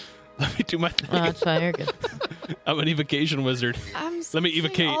 Let me do my thing. No, it's fine. You're good. I'm an evocation wizard. I'm Let me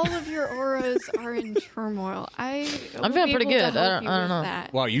sensing evocate. all of your auras are in turmoil. I'm feeling pretty good. I don't know.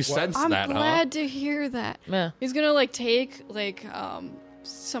 That. Wow, you sensed I'm that, huh? glad to hear that. Yeah. He's gonna like take like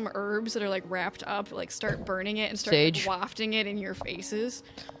some herbs that are like wrapped up, like start burning it and start like, Sage. wafting it in your faces.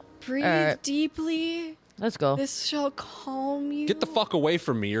 Breathe Alright. deeply. Let's go. This shall calm you. Get the fuck away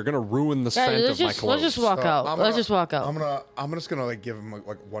from me. You're going to ruin the Guys, scent let's of my just, clothes. let's just walk out. Let's just walk out. I'm just gonna like give him like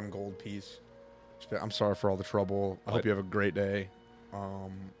 1 gold piece. Just be like, I'm sorry for all the trouble. I hope you have a great day.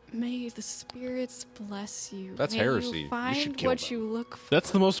 May the spirits bless you. That's May heresy. You You find should kill what them. you look for. That's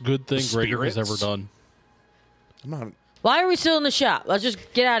the most good thing Gregor has ever Spirits? done. I'm not. Why are we still in the shop? Let's just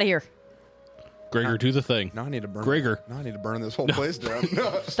get out of here. Gregor, do the thing. Now I need to burn. Gregor. Now I need to burn this whole place down.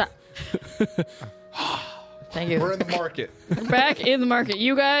 Stop. Thank you. We're in the market. Back in the market.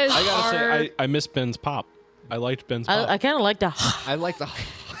 You guys I gotta are. say, I miss Ben's pop. I liked Ben's pop. I kind of like the. I like the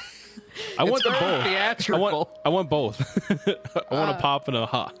I want them both. theatrical. I want both. I want a pop and a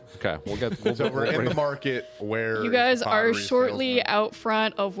ha. Okay, So we're in the market where You guys the are pottery shortly salesman- out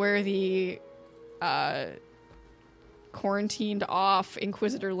front of where the quarantined off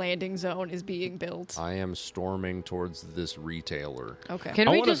Inquisitor landing zone is being built. I am storming towards this retailer. Okay. Can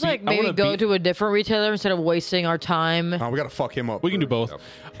I we wanna just beat- like I maybe wanna go beat- to a different retailer instead of wasting our time? Oh, we gotta fuck him up. We can do first. both.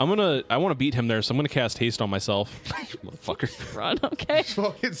 I want to beat him there, so I'm gonna cast haste on myself. Motherfucker. Run, okay.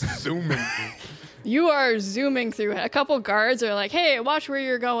 Fucking zooming. You are zooming through. A couple guards are like, "Hey, watch where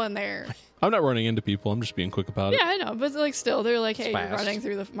you're going there." I'm not running into people. I'm just being quick about it. Yeah, I know, but like still, they're like, "Hey, you're fast. running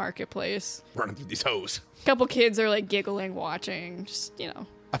through the marketplace." Running through these hoes. A couple kids are like giggling, watching. Just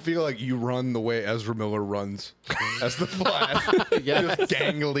I feel like you run the way Ezra Miller runs as the Flash. Yeah. Just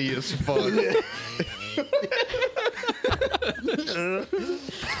gangly as fuck.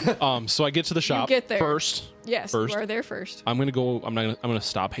 So I get to the shop get there. first. Yes, First. you are there first. I'm gonna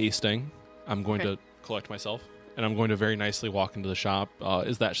stop hasting. I'm going Okay. to collect myself, and I'm going to very nicely walk into the shop.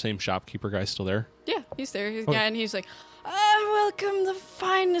 Is that same shopkeeper guy still there? Yeah, he's there. Okay. And he's like, welcome the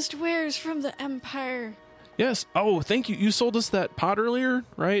finest wares from the Empire. Yes. Oh, thank you. You sold us that pot earlier,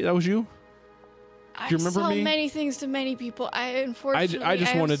 right? That was you. I you remember sell me? many things to many people. Unfortunately, I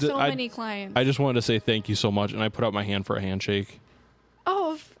just have wanted to- so I- many clients. I just wanted to say thank you so much, and I put out my hand for a handshake.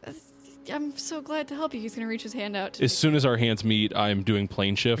 I'm so glad to help you. He's going to reach his hand out to As soon as our hands meet, I'm doing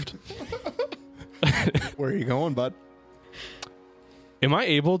plane shift. Where are you going, bud? Am I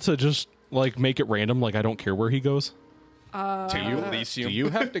able to just like make it random? Like I don't care where he goes. To you, Elysium. Do you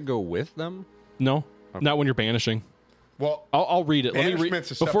have to go with them? No, not when you're banishing. Well, I'll read it. Let me read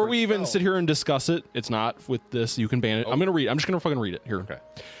Banishment's a before we separate even spell. sit here and discuss it. It's not with this. You can ban it. I'm gonna read. I'm just gonna fucking read it here. Okay.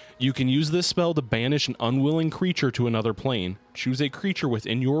 You can use this spell to banish an unwilling creature to another plane. Choose a creature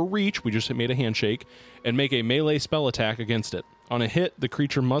within your reach. We just made a handshake, and make a melee spell attack against it. On a hit, the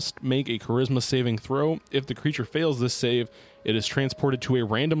creature must make a charisma saving throw. If the creature fails this save, it is transported to a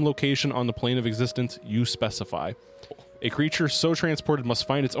random location on the plane of existence you specify. A creature so transported must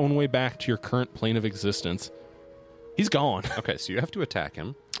find its own way back to your current plane of existence. He's gone. Okay, so you have to attack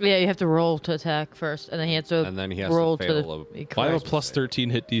him. Yeah, you have to roll to attack first, and then he has to And then he has to roll fail be I have a correct. plus 13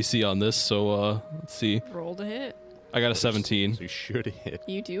 hit DC on this, so let's see. roll to hit. I got a 17. So you should hit.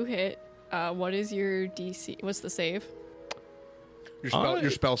 You do hit. What is your DC? What's the save? your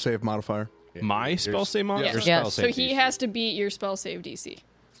spell save modifier. My spell save mod? Yeah. Your Yes. spell So save he DC. has to beat your spell save DC.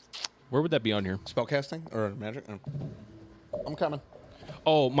 Where would that be on here? Spellcasting or magic? I'm coming.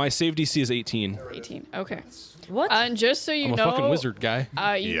 Oh, my save DC is 18. 18. Okay. What? And just so you I'm a know, fucking wizard guy.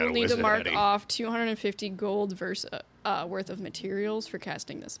 You Yeah, will need to wizard mark Eddie. off 250 gold worth of materials for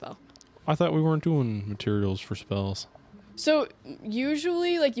casting this spell. I thought we weren't doing materials for spells. So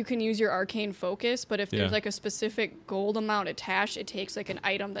usually, like, you can use your arcane focus, but if there's Yeah. like a specific gold amount attached, it takes like an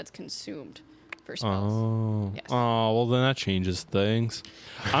item that's consumed for spells. Oh. Yes. Oh, well then that changes things.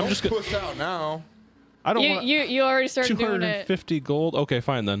 I'm just gonna. Push out now. I don't You, want you already started doing it. 250 gold. Okay,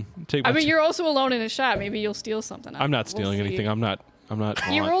 fine then. Take. I my mean, you're also alone in a shop. Maybe you'll steal something. I'm not We'll stealing see. anything. I'm not.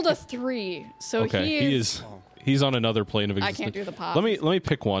 You rolled a 3, so Okay, he is. He's on another plane of I existence. can't do the pop. Let me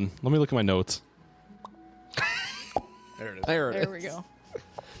pick one. Let me look at my notes. There it is. There it There is. we go.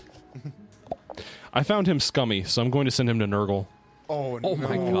 I found him scummy, so I'm going to send him to Nurgle. Oh, Oh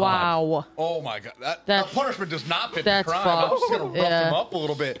my no. God. Wow. Oh my god. That That's- punishment does not fit the that's crime. I'm just gonna rough Yeah. him up a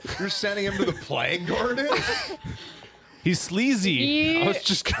little bit. You're sending him to the plague garden? He's sleazy. He, I was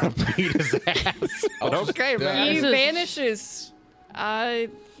just gonna beat his ass. But okay, man. he This is- vanishes.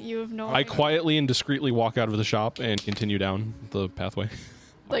 You have no. I quietly and discreetly walk out of the shop and continue down the pathway.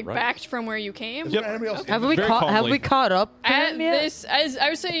 like Alright. backed from where you came. Is there anybody else? Have we Very caught? Have calmly. we caught up to At him yet? this, as I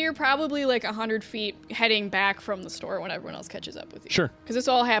would say, you're probably like 100 feet heading back from the store when everyone else catches up with you. Sure. Because this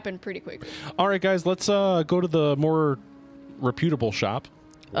all happened pretty quickly. All right, guys, let's go to the more reputable shop.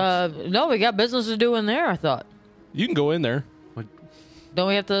 No, we got business to do in there. I thought. You can go in there. Don't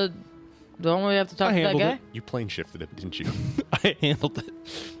we have to? Don't we have to talk I to that handled guy? it. You plane shifted him, didn't you? I handled it.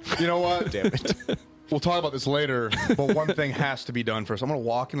 You know what? Damn it. We'll talk about this later, but one thing has to be done first. I'm going to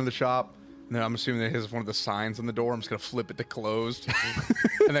walk into the shop, and then I'm assuming that has one of the signs on the door. I'm just going to flip it to closed,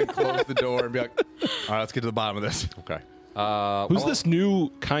 and then close the door and be like, all right, let's get to the bottom of this. Okay. Who's this new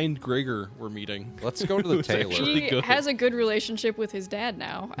kind Gregor we're meeting? Let's go to the tailor. Really He good. has a good relationship with his dad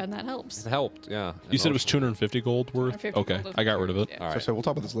now, and that helps. It helped, yeah. You said it was 250 gold worth? 250 Okay, gold I got rid of it. yeah. All right. So we'll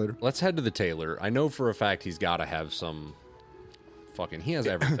talk about this later. Let's head to the tailor. I know for a fact he's got to have some fucking... He has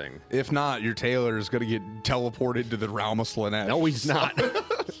everything. If not, your tailor is going to get teleported to the realm of Slanesh. No, he's not.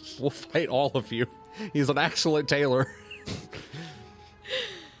 We'll fight all of you. He's an excellent tailor.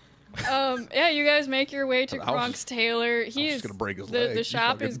 Yeah, you guys make your way to I was- Kronk's tailor. just gonna break his the leg. the You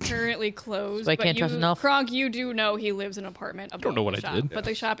shop is fucking- currently closed. So I but can't trust enough? Kronk, you do know he lives in an apartment above Don't know what the I shop, did. but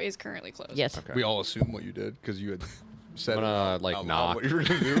the shop is currently closed. Yes. Okay. We all assume what you did because you had said I'm gonna, it like, out loud knock. what you were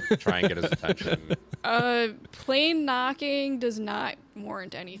gonna do. Try and get his attention. Plain knocking does not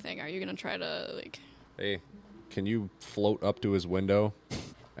warrant anything. Are you gonna try to like? Hey, can you float up to his window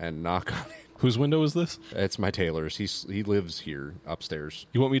and knock on it? Whose window is this? It's my tailor's. He lives here upstairs.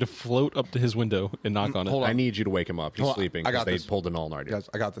 You want me to float up to his window and knock on it? Hold on. I need you to wake him up. He's Hold on. sleeping I got because they this. pulled an all-nighter. Guys,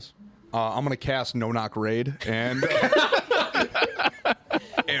 I got this. I'm gonna cast No Knock Raid and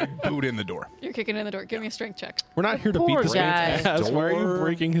and boot in the door. You're kicking in the door. Give me a strength check. We're not here to Poor beat this man's guy. ass. Why are you Door.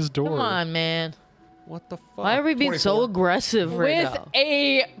 breaking his door? Come on, man. What the fuck? Why are we being so 24. aggressive right With now?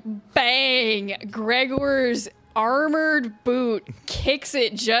 a bang, Gregor's armored boot kicks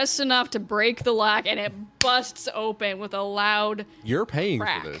it just enough to break the lock, and it busts open with a loud. You're paying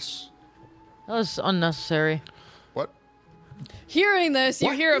Crack. for this. That was unnecessary. What? Hearing this, you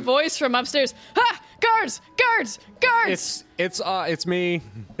What? hear a voice from upstairs. Ha! Guards! Guards! Guards! It's me.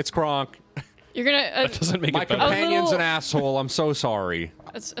 It's Kronk. You're gonna. Doesn't make My it better. companion's little- an asshole. I'm so sorry.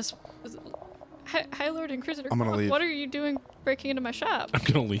 Hi, Lord Inquisitor. I'm gonna leave. What are you doing breaking into my shop? I'm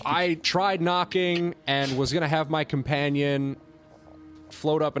gonna leave. I tried knocking and was gonna have my companion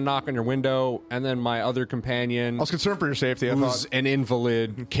float up and knock on your window, and then my other companion, I was concerned for your safety. I who's thought an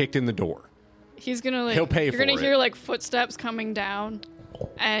invalid, kicked in the door. He's gonna like. He'll pay You're gonna for it. hear like footsteps coming down,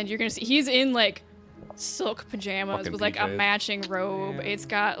 and you're gonna see he's in like silk pajamas Fucking with like a PJs. matching robe. Yeah. It's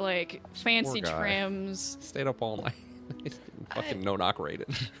got like fancy Poor guy. trims. Stayed up all night. He's fucking no knock rated.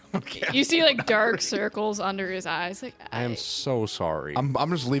 You see like dark circles under his eyes. Like I am so sorry. I'm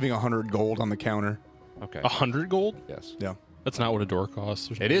just leaving 100 gold on the counter. Okay. 100 gold? Yes. Yeah. That's not what a door costs.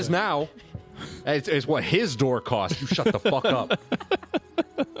 There's It no is way. now. It's what his door cost. You shut the fuck up.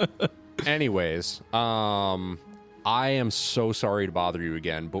 Anyways, I am so sorry to bother you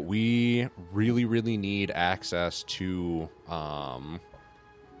again, but we really, really need access to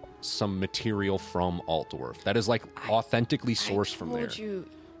some material from Altdorf that is like authentically sourced from there.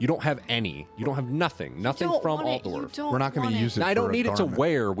 You don't have any. You don't have nothing. Nothing from Altdorf. We're not going to use it. I for don't a need it to garment.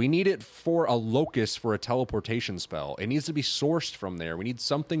 wear. We need it for a locus for a teleportation spell. It needs to be sourced from there. We need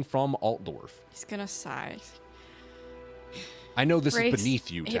something from Altdorf. He's gonna sigh. I know this is beneath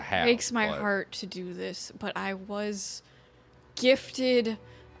you to it have. breaks my but heart to do this, but I was gifted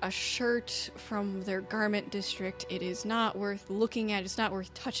a shirt from their garment district. It is not worth looking at. It's not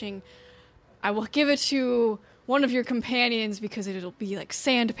worth touching. I will give it to one of your companions because it'll be like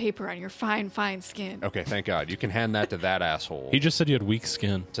sandpaper on your fine, fine skin. Okay, thank God. You can hand that to that asshole. He just said you had weak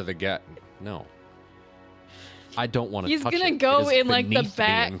skin. to the get. No. I don't want to He's touch gonna it. go It is in like the beneath me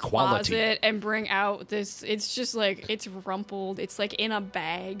back in quality. closet and bring out this. It's just like it's rumpled. It's like in a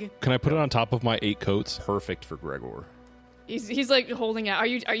bag. Can I put it on top of my 8 coats? Perfect for Gregor. He's like holding it. Are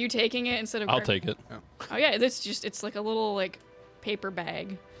you taking it instead of? I'll take it. Oh yeah, it's like a little like paper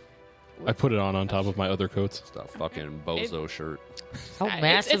bag. I put it on top of my other coats. It's a fucking bozo shirt. How It's-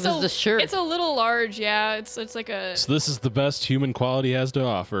 massive it's is a- the shirt? It's a little large. Yeah, it's like a So this is the best human quality has to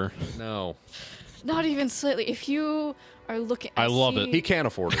offer. No. not even slightly. If you are looking, I love it. see- He can't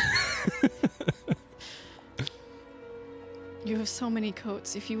afford it. You have so many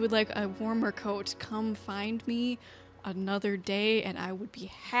coats. If you would like a warmer coat, come find me another day, and I would be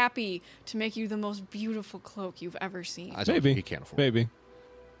happy to make you the most beautiful cloak you've ever seen. I don't- Maybe. He can't afford it. Maybe.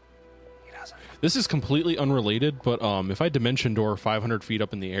 This is completely unrelated, but if I dimension door 500 feet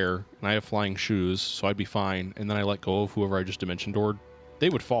up in the air and I have flying shoes, so I'd be fine, and then I let go of whoever I just dimension doored, they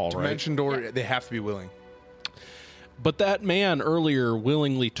would fall, right? Dimension door, they have to be willing. But that man earlier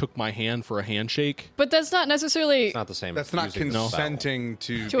willingly took my hand for a handshake. But that's not necessarily It's not the same. That's as not using the spell. consenting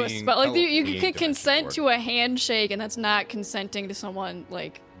to to a being spell. Like you being can consent dimension to a handshake, and that's not consenting to someone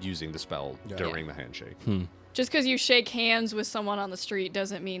like. Using the spell during the handshake. Just because you shake hands with someone on the street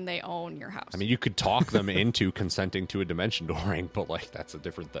doesn't mean they own your house. I mean, you could talk them into consenting to a dimension dooring, but like that's a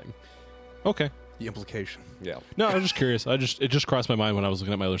different thing. Okay. the implication. Yeah. No, I was just curious. It just crossed my mind when I was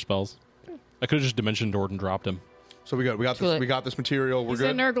looking at my other spells. I could have just dimension doored and dropped him. So we got this material. We're He's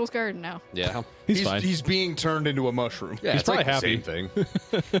good. in Nurgle's garden now. Yeah. He's fine. He's being turned into a mushroom. Yeah, He's it's like probably the happy. same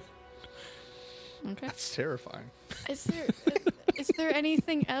thing. Okay. That's terrifying. Is there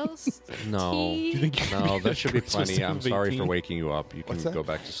anything else? No. Tea? Do you think you No, that should be Christmas plenty. I'm of sorry 18? for waking you up. You can What's that? go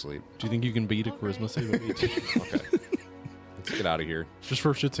back to sleep. Do you think you can beat a charisma save of 18? Okay. Let's get out of here. Just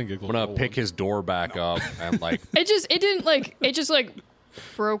for shits and giggles. I'm gonna pick his door back up and like It just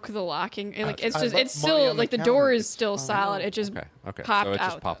broke the locking. Like it's I just left it's money still on the like the counter. door is still solid. It just Okay. popped So it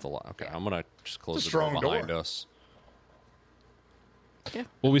just out. popped the lock. Okay. I'm gonna just close It's a the door strong behind door. us. Yeah.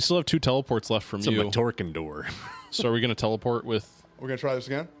 Well, we still have 2 teleports left from It's a you. Matorkin door. So are we going to teleport with? We're gonna try this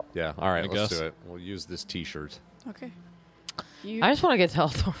again. Yeah. All right. I Let's guess. do it. We'll use this T-shirt. Okay. You, I just want to get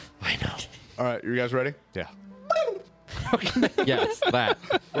teleport. I know. All right, you guys ready? Yeah. Yes, that.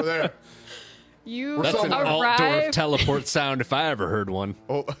 We're there. you That's an outdoor arrive. teleport sound if I ever heard one.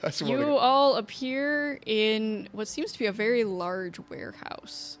 Oh, I see You all appear in what seems to be a very large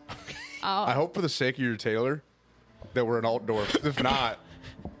warehouse. I hope for the sake of your tailor that we're an outdoor. If not,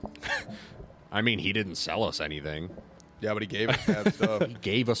 I mean, he didn't sell us anything. yeah, but he gave us that stuff. He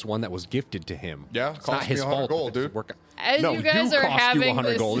gave us one that was gifted to him. Yeah, it's not cost me his 100 fault. gold, if it doesn't dude. work out. As No, you guys are cost having you 100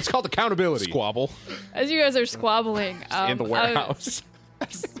 this, gold. It's called accountability. Squabble. as you guys are squabbling In the warehouse.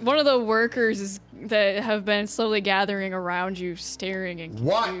 one of the workers that have been slowly gathering around you, staring and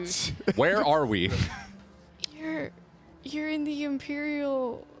confused. What? Where are we? You're in the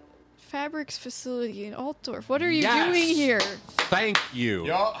Imperial Fabrics facility in Altdorf. What are you Yes. doing here? Thank you.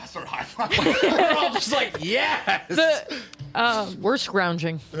 Yo, I start high five. We're all just like, yes. We're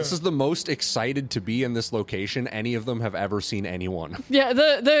scrounging. This is the most excited to be in this location any of them have ever seen anyone. Yeah,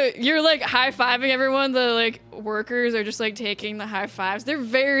 the you're like high fiving everyone. The like workers are just like taking the high fives. They're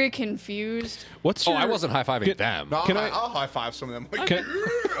very confused. What's Oh, your, I wasn't high fiving them. No, Can I'll high five some of them. Like, Can-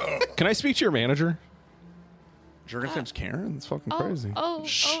 yeah. Can I speak to your manager? Jergen's name's Karen. It's fucking crazy. Oh,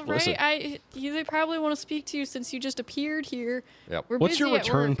 right. listen. They probably want to speak to you since you just appeared here. Yep. We're What's busy your at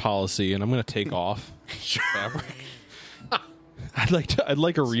return work. policy? And I'm going to take off fabric. I'd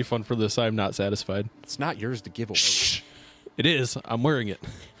like a refund for this. I'm not satisfied. It's not yours to give away. It is. I'm wearing it.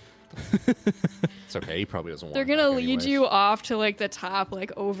 It's okay. He probably doesn't want They're it gonna back lead anyways. you off to like the top,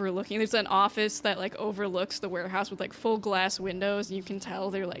 like overlooking. There's an office that like overlooks the warehouse with like full glass windows. And you can tell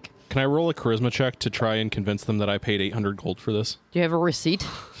they're like Can I roll a charisma check to try and convince them that I paid 800 gold for this? Do you have a receipt?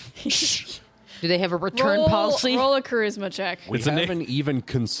 Do they have a return policy? Roll a charisma check. We It's a na- haven't even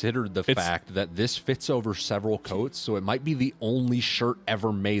considered the It's- fact that this fits over several coats, so it might be the only shirt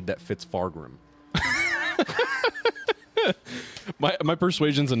ever made that fits Fargrim. My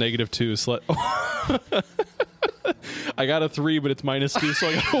persuasion's a -2. So I got a 3, but it's -2, so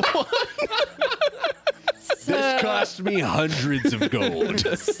I got a 1. This cost me hundreds of gold.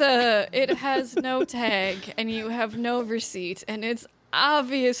 So it has no tag, and you have no receipt, and it's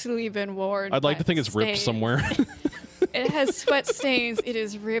obviously been worn. I'd like by to think it's ripped stains. somewhere. It has sweat stains. It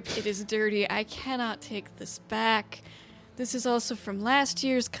is ripped. It is dirty. I cannot take this back. This is also from last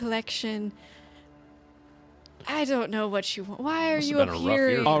year's collection. I don't know what you want. Why are Must you have been a rough year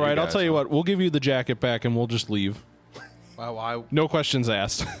appearing? for All right, I'll guys, tell you huh? what. We'll give you the jacket back, and we'll just leave. Wow, No questions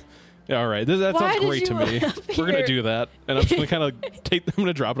asked. Yeah, all right, that Why sounds did great to you me. We're gonna appear? do that, and I'm just gonna kind of I'm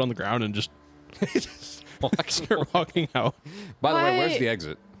gonna drop it on the ground and just start walking out By the way, where's Why- the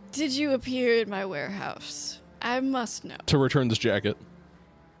exit? Did you appear in my warehouse? I must know. to return this jacket.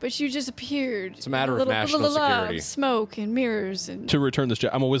 But you just appeared. It's a matter with of national security. Smoke and mirrors and. To return this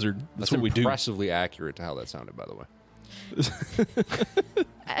jacket. I'm a wizard. That's what we do. impressively accurate to how that sounded, by the way.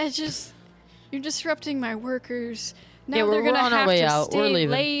 You're disrupting my workers. Now Yeah, they're we're gonna on our have way to out. stay We're leaving.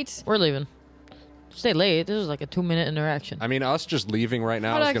 late. We're leaving. Stay late. This is like a 2-minute interaction. I mean, us just leaving right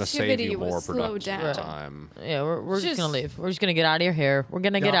now is going to save Productivity you more was slowed productive down. time. Yeah, we're just Just- gonna leave. We're just gonna get out of here. We're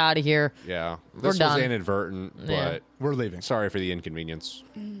gonna get Yeah. out of here. Yeah. We're This was done. inadvertent, Yeah. but we're leaving. sorry for the inconvenience.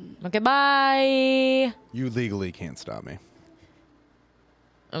 Okay, bye. You legally can't stop me.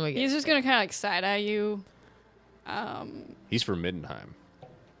 Oh my god. He's just gonna kind of like side eye you. He's from Middenheim.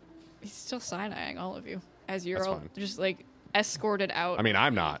 He's still side eyeing all of you as you're That's all fine. just like escorted out. I mean,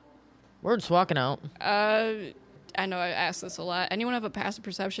 I'm not. We're just walking out. I know I asked this a lot. Anyone have a passive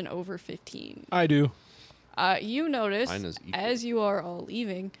perception over 15? I do. You notice Mine is equal. as you are all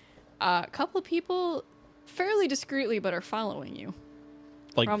leaving, a couple of people fairly discreetly but are following you.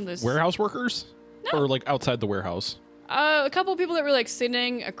 Like From this- warehouse workers, or like outside the warehouse. A couple of people that were like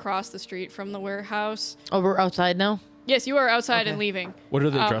sitting across the street from the warehouse. Oh, we're outside now. Yes, you are outside and Okay. leaving. What are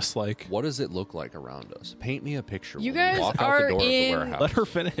they dressed like? What does it look like around us? Paint me a picture. You when we guys walk out are the door in- of the warehouse. Let her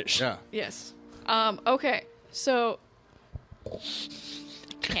finish. Yeah. Yes. Okay. So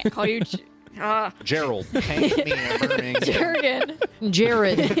can't call you Gerald, paint me a burning. Jurgen.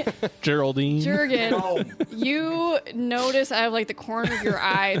 Jared. Geraldine. Jurgen, you notice out of like the corner of your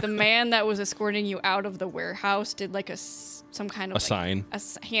eye, the man that was escorting you out of the warehouse did like some kind of A sign.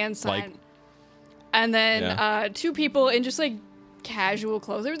 hand sign, Like- and then Yeah. two people in just like casual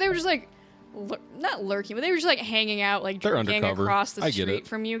clothes. They were just like not lurking, but they were just like hanging out, like They're drinking undercover. across the I get street it.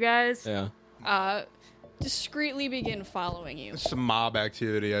 from you guys. Yeah. discreetly begin following you. Some mob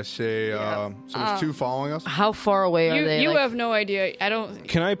activity. I say. Yeah. So there's two following us. How far away are they? You like, have no idea. I don't.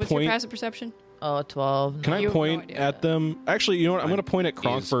 Can I what's point- your passive perception? 12. Can I You have no point idea. at them? Actually, you know what? I'm going to point at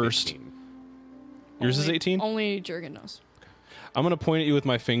Kronk Is first. 15. Yours is 18? Only Jurgen knows. I'm going to point at you with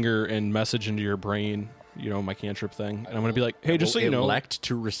my finger and message into your brain, you know, my cantrip thing. And I'm going to be like, hey, just so you know. Elect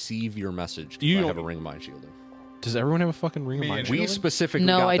to receive your message. You I don't- have a ring of mind shielding. Does everyone have a fucking ring of mind We shielding? specifically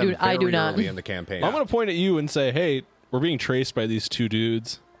No, got I them do- I very do not. early in the campaign. I'm going to point at you and say, hey, we're being traced by these two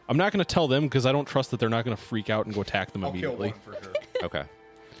dudes. I'm not going to tell them because I don't trust that they're not going to freak out and go attack them I'll kill immediately. one for sure. Okay.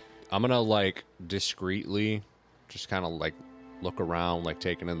 I'm gonna like discreetly just kind of like look around, like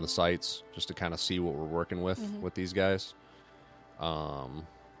taking in the sights, just to kind of see what we're working with these guys.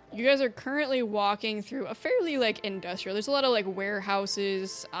 You guys are currently walking through a fairly like industrial. There's a lot of like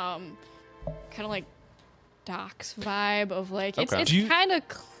warehouses, kind of like docks vibe of like it's Okay. it's kind of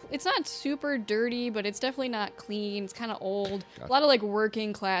it's not super dirty, but it's definitely not clean. It's kind of old. A lot of like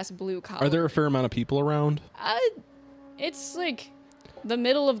working class blue collar. Are there a fair amount of people around? It's like the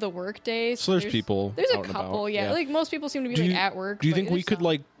middle of the workday. So there's people There's a out and couple, about. yeah. Like most people seem to be Do like you- at work. Do you but think we there's could some.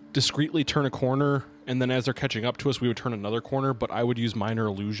 like discreetly turn a corner and then as they're catching up to us, we would turn another corner, but I would use minor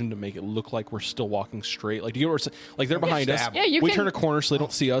illusion to make it look like we're still walking straight. Like, do you get what we're saying? Like they're behind us. stab Yeah, you we can- turn a corner so they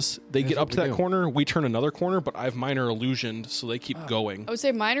don't see us. They get what up to we that do. corner. We turn another corner, but I've minor illusioned so they keep going. I would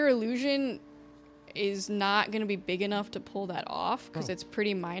say minor illusion is not going to be big enough to pull that off because it's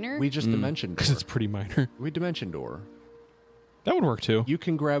pretty minor. We just dimension Because door. it's pretty minor. We dimension door. That would work too. You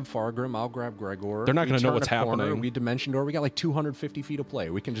can grab Fargrim. I'll grab Gregor. They're not We gonna know turn what's a corner, happening. We dimension door. We got like 250 feet of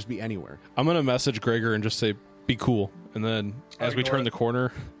play. We can just be anywhere. I'm gonna message Gregor and just say, "Be cool." And then as we ignore turn it. the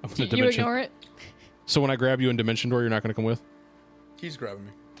corner, I'm gonna you dimension. ignore it. So when I grab you in dimension door, you're not gonna come with? He's grabbing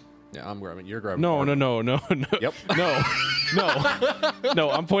me. Yeah, I'm grabbing. You're grabbing. No, Fargrim. no. Yep. No.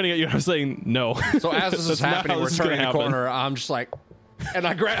 I'm pointing at you and I'm saying no. So as this is That's not happening, how we're this is gonna turning the happen. corner. I'm just like, and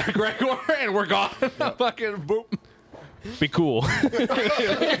I grab Gregor, and we're gone. Fucking boop. Be cool.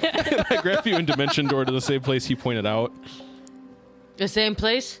 I grab you in dimension door to the same place he pointed out. The same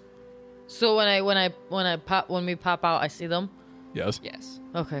place? So when we pop out, I see them? Yes. Yes.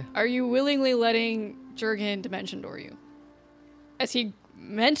 Okay. Are you willingly letting Jurgen dimension door you? As he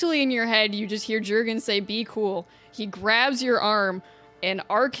mentally in your head, you just hear Jurgen say, "Be cool." He grabs your arm. An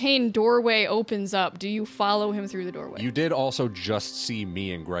arcane doorway opens up. Do you follow him through the doorway? You did also just see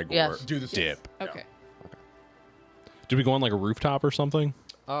me and Gregor Yes. Do the dip. Okay. Did we go on like a rooftop or something?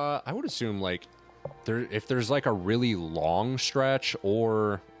 I would assume like if there's like a really long stretch,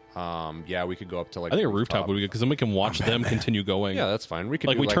 or yeah, we could go up to like I think a rooftop would be good because then we can watch them continue going. Yeah, that's fine. We could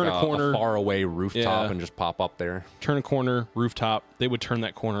Like, do we turn a corner- far away rooftop Yeah. and just pop up there. Turn a corner, rooftop. They would turn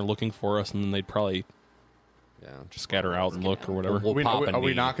that corner looking for us, and then they'd probably Yeah, just scatter out and look or whatever. We'll Are pop a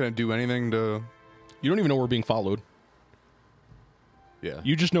we knee. not going to do anything to? You don't even know we're being followed. Yeah,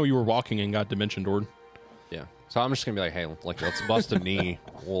 You just know you were walking and got dimension doored. yeah. So I'm just gonna be like, hey, like let's bust a knee.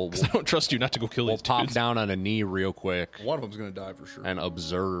 We'll I don't trust you not to go kill we'll these pop dudes. down on a knee real quick One of them's going to die for sure. and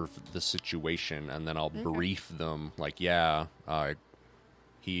observe the situation, and then I'll brief them. Like, yeah,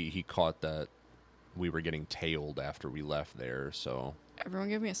 he caught that we were getting tailed after we left there. So Everyone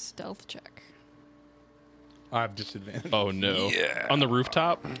give me a stealth check. I have disadvantage. Oh no! On the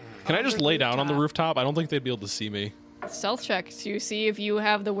rooftop? Can I just lay down on the rooftop? I don't think they'd be able to see me. Stealth check to see if you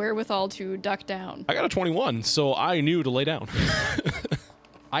have the wherewithal to duck down. I got a 21, so I knew to lay down.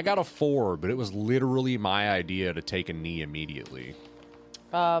 I got a 4, but it was literally my idea to take a knee immediately.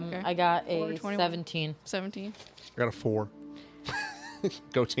 I got a 21. 17. 17. I got a 4.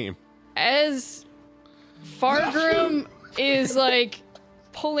 Go team. As Fargrim is like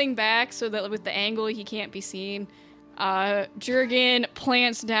pulling back so that with the angle he can't be seen, Jurgen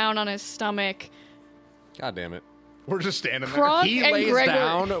plants down on his stomach. God damn it. We're just standing there. Kronk He and lays Gregor.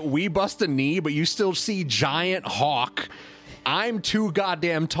 down, we bust a knee, but you still see giant hawk. I'm too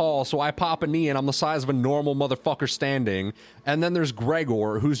goddamn tall, so I pop a knee and I'm the size of a normal motherfucker standing. And then there's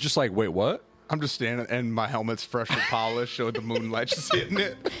Gregor, who's just like, wait, what? I'm just standing, and my helmet's freshly polished, so the moonlight just hitting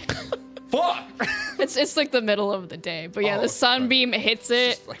it. Fuck! It's like the middle of the day, but yeah, Oh, the sunbeam hits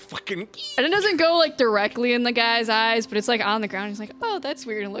it, Like fucking. and it doesn't go like directly in the guy's eyes, but it's like on the ground. He's like, "Oh, that's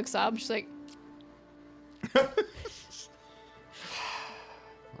weird," and looks up. I'm just like,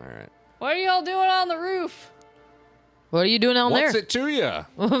 All right. "What are y'all doing on the roof? What are you doing down What's there? it to you?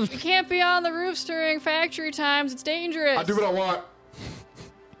 You can't be on the roofs during factory times. It's dangerous. I do what I want.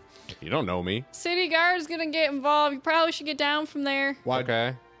 You don't know me. City guard's gonna get involved. You probably should get down from there." Why?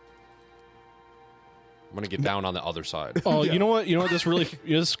 Okay. I'm going to get down on the other side. Oh, you know what?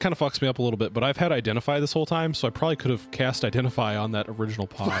 This kind of fucks me up a little bit, but I've had Identify this whole time, so I probably could have cast Identify on that original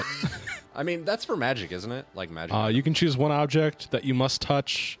pot. I mean, that's for magic, isn't it? Like magic. You can choose one object that you must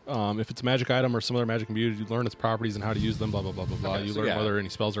touch. If it's a magic item or some other magic can be used, you learn its properties and how to use them, blah, blah, blah, blah, blah. Okay, You so learn yeah. whether any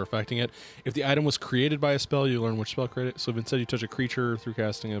spells are affecting it. If the item was created by a spell, you learn which spell created it. So if instead you touch a creature through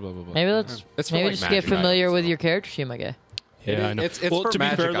casting it, blah, blah, blah. Maybe It's for, maybe like, just get magic familiar items, with though. your character sheet, my guy. Yeah, I know. It's well, for to be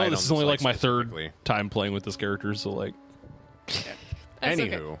fair, magic though, this is only items, like my third specifically. time playing with this character, so like... That's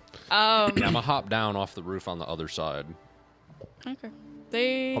Anywho. okay. Yeah, I'm going to hop down off the roof on the other side. Okay.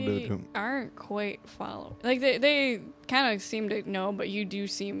 I'll do the They tomb. aren't quite following. Like they kind of seem to know, but you do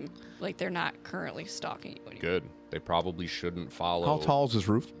seem like they're not currently stalking you anymore. Good. They probably shouldn't follow How tall is this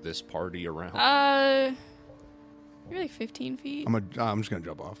roof? this party around. Maybe like 15 feet. I'm just gonna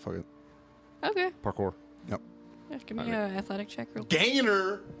jump off. Fuck it. Okay. Parkour. Yep. Yeah, give me an athletic check real quick.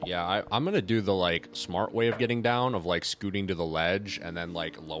 Gainer. Yeah, I'm going to do the, like, smart way of getting down, of, like, scooting to the ledge and then,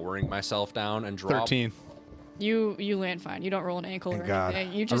 like, lowering myself down and drop. 13. You land fine. You don't roll an ankle Thank or God.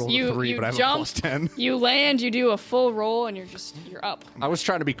 anything. You I just rolled a 3, but I have a jump, plus 10. you land, you do a full roll, and you're up. I was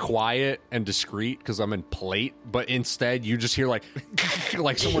trying to be quiet and discreet because I'm in plate, but instead you just hear, like,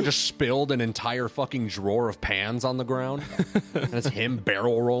 like someone just spilled an entire fucking drawer of pans on the ground. And it's him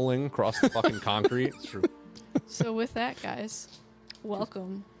barrel rolling across the fucking concrete. It's true. So with that, guys,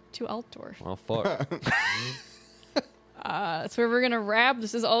 welcome to Altdorf. Well, fuck. That's where we're gonna wrap.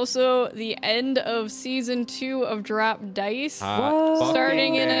 This is also the end of season 2 of Drop Dice.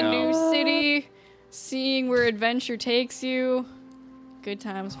 Starting in a new city, seeing where adventure takes you. Good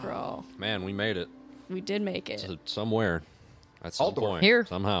times for all. Man, we made it. We did make it. To somewhere. At some Altdorf. point. Here.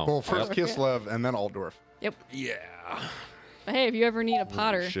 Somehow. Well, first Kislev and then Altdorf. Yep. Yeah. But hey, if you ever need a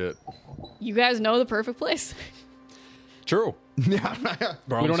potter, Shit. you guys know the perfect place. True. Yeah.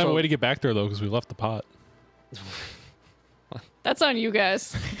 Bro, We don't have a so- way to get back there, though, because we left the pot. That's on you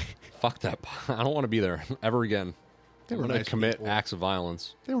guys. Fuck that. I don't want to be there ever again. They I'm were going to nice commit people. acts of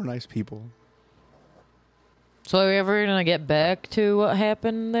violence. They were nice people. So are we ever gonna get back to what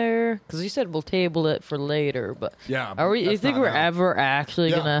happened there? Because you said we'll table it for later, but Yeah. are we? You that's think not we're now. ever actually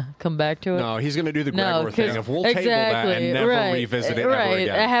Yeah. gonna come back to it? No, he's going to do the No, Gregor thing 'cause- of we'll table that and never right, revisit it right. ever It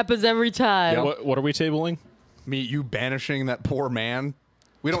again. happens every time. What are we tabling? You banishing that poor man.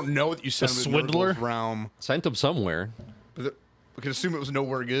 We don't know that you sent him to swindler? Nurgle's realm, Sent him somewhere. but we can assume it was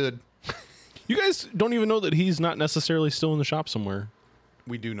nowhere good. You guys don't even know that he's not necessarily still in the shop somewhere.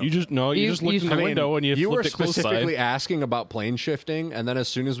 We do know. You just looked in the window and you were flipped it close specifically side. asking about plane shifting, and then as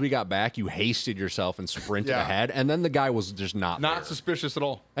soon as we got back, you hasted yourself and sprinted Yeah. ahead, and then the guy was just not not there. suspicious at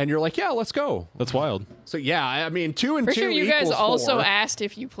all. And you're like, yeah, let's go. That's wild. So yeah, I mean, 2 and Pretty 2 sure you guys equals also 4. asked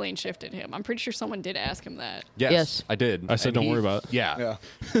if you plane shifted him. I'm pretty sure someone did ask him that. Yes, I did. I said, And don't worry about it. Yeah.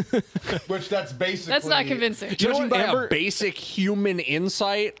 Which that's basically. That's not convincing. Judging by Amber- a basic human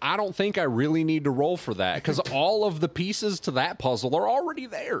insight, I don't think I really need to roll for that because all of the pieces to that puzzle are already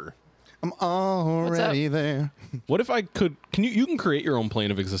there. I'm already there. What if I could? You can create your own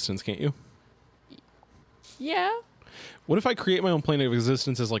plane of existence, can't you? Yeah, What if I create my own plane of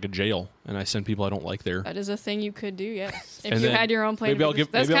existence as like a jail and I send people I don't like there? that is a thing you could do. Yes, if And you then had your own plane. maybe I'll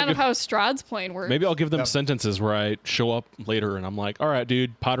give- That's maybe I'll kind of give- how Strahd's plane works. Maybe I'll give them sentences where I show up later and I'm like, all right,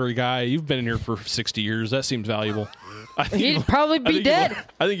 dude, pottery guy, you've been in here for 60 years. That seems valuable. I think He'd you've- probably I be think you've dead. lear-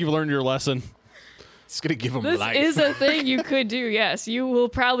 I think you've learned your lesson. It's gonna give him This life. is a thing you could do. Yes, you will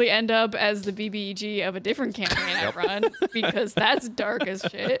probably end up as the BBEG of a different campaign I run because that's dark as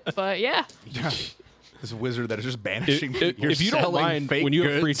shit. But yeah, This wizard that is just banishing If people. you don't selling mind, fake when you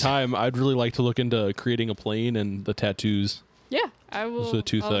have free goods. time, I'd really like to look into creating a plane and the tattoos. yeah, I will. Those are the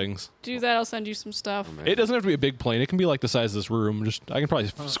 2 I'll things. Do that. I'll send you some stuff. It doesn't have to be a big plane. It can be like the size of this room. I can probably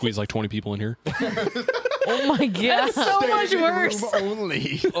squeeze like 20 people in here. Oh my god! So much worse.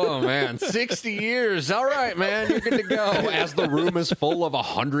 Only. Oh man, 60 years. All right, man, you're good to go. As the room is full of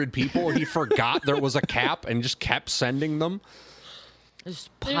 100 people, he forgot there was a cap and just kept sending them.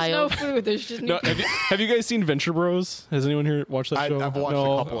 Just There's pile. no food. There's just No, have you guys seen Venture Bros? Has anyone here watched that show? I've watched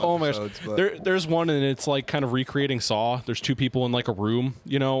No. a couple Oh my episodes. gosh. But There's one and it's like kind of recreating Saw. There's 2 people in like a room,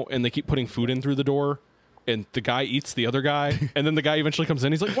 and they keep putting food in through the door. And the guy eats the other guy, and then the guy eventually comes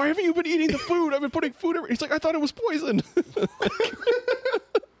in. He's like, "Why haven't you been eating the food? I've been putting food." He's like, "I thought it was poison."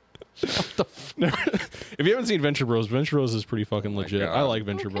 If you haven't seen Venture Bros is pretty fucking legit. God. I like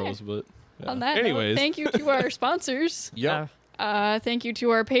Venture Okay. Bros, but yeah. on that Anyways, note, thank you to our sponsors. Yep. Thank you to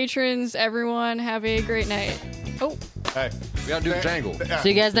our patrons. Everyone, have a great night. Oh, hey, We gotta do the jangle. See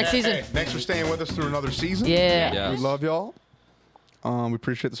you guys next Hey, season. hey, thanks for staying with us through another season. Yeah. Yeah. We love y'all. We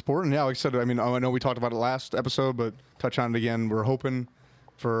appreciate the support. And yeah, like I said, I mean, I know we talked about it last episode, but touch on it again. We're hoping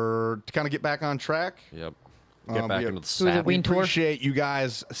to kind of get back on track. Yep. Get back we- into the the saddle. wing- tour. Appreciate you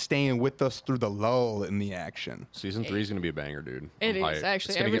guys staying with us through the lull in the action. Season 3 is going to be a banger, dude. It I'm is hyped.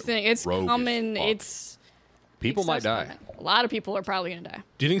 actually gonna get everything. It's rogue as coming. fuck. It's People might die. accessible. A lot of people are probably gonna die.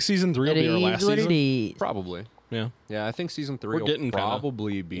 Do you think season 3 will It be our is last what it season? is. Probably. Yeah. Yeah, I think season 3 We're will getting kinda-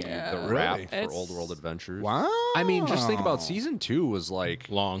 probably be Yeah. the wrap Really? for It's- Old World Adventures. Wow. I mean, just think about season 2 was like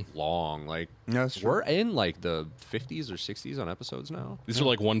Long. Like Yeah, that's true. we're in like the 50s or 60s on episodes now. These are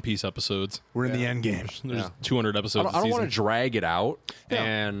like One Piece episodes. We're in the end game. There's Yeah. 200 episodes. I don't a want to season. drag it out, Yeah.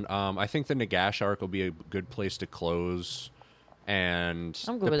 and I think the Nagash arc will be a good place to close. And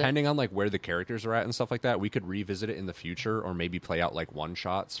I'm good with it. depending on like where the characters are at and stuff like that, we could revisit it in the future, or maybe play out like one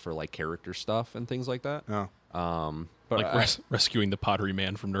shots for like character stuff and things like that. Oh. But Like rescuing the pottery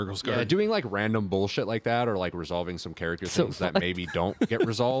man from Nurgle's yeah, Guard. doing like random bullshit like that, or like resolving some character So things that fucked. maybe don't get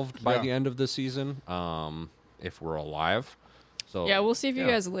resolved by Yeah. the end of the season, if we're alive. So Yeah, we'll see if you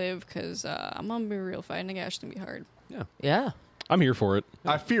guys live, because I'm gonna be real. Fighting Nagash is gonna be hard. Yeah. I'm here for it.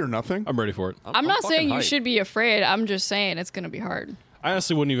 I fear nothing. I'm ready for it. I'm not fucking saying you hyped. should be afraid. I'm just saying it's gonna be hard. I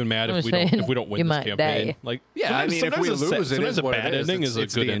honestly wouldn't even mad I'm if we don't saying win you this might campaign. die. Like Yeah, I mean, if we lose, it sometimes is a what bad it is. ending It's- is a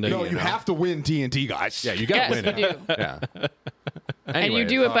it's good D&D. ending. No, you have to win D&D, guys. Yeah, you gotta Yes, win you it. do. Yeah. And you Anyways,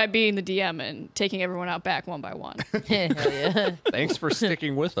 do it by being the DM and taking everyone out back one by one. Hell yeah. Thanks for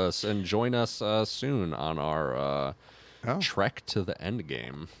sticking with us, and join us soon on our trek to the end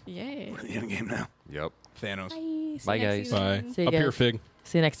game. Yay. The end game now. Yep. Thanos. Bye, guys. Bye. See you Up here, guys. Fig.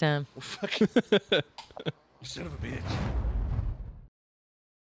 See you next time. Son of a bitch.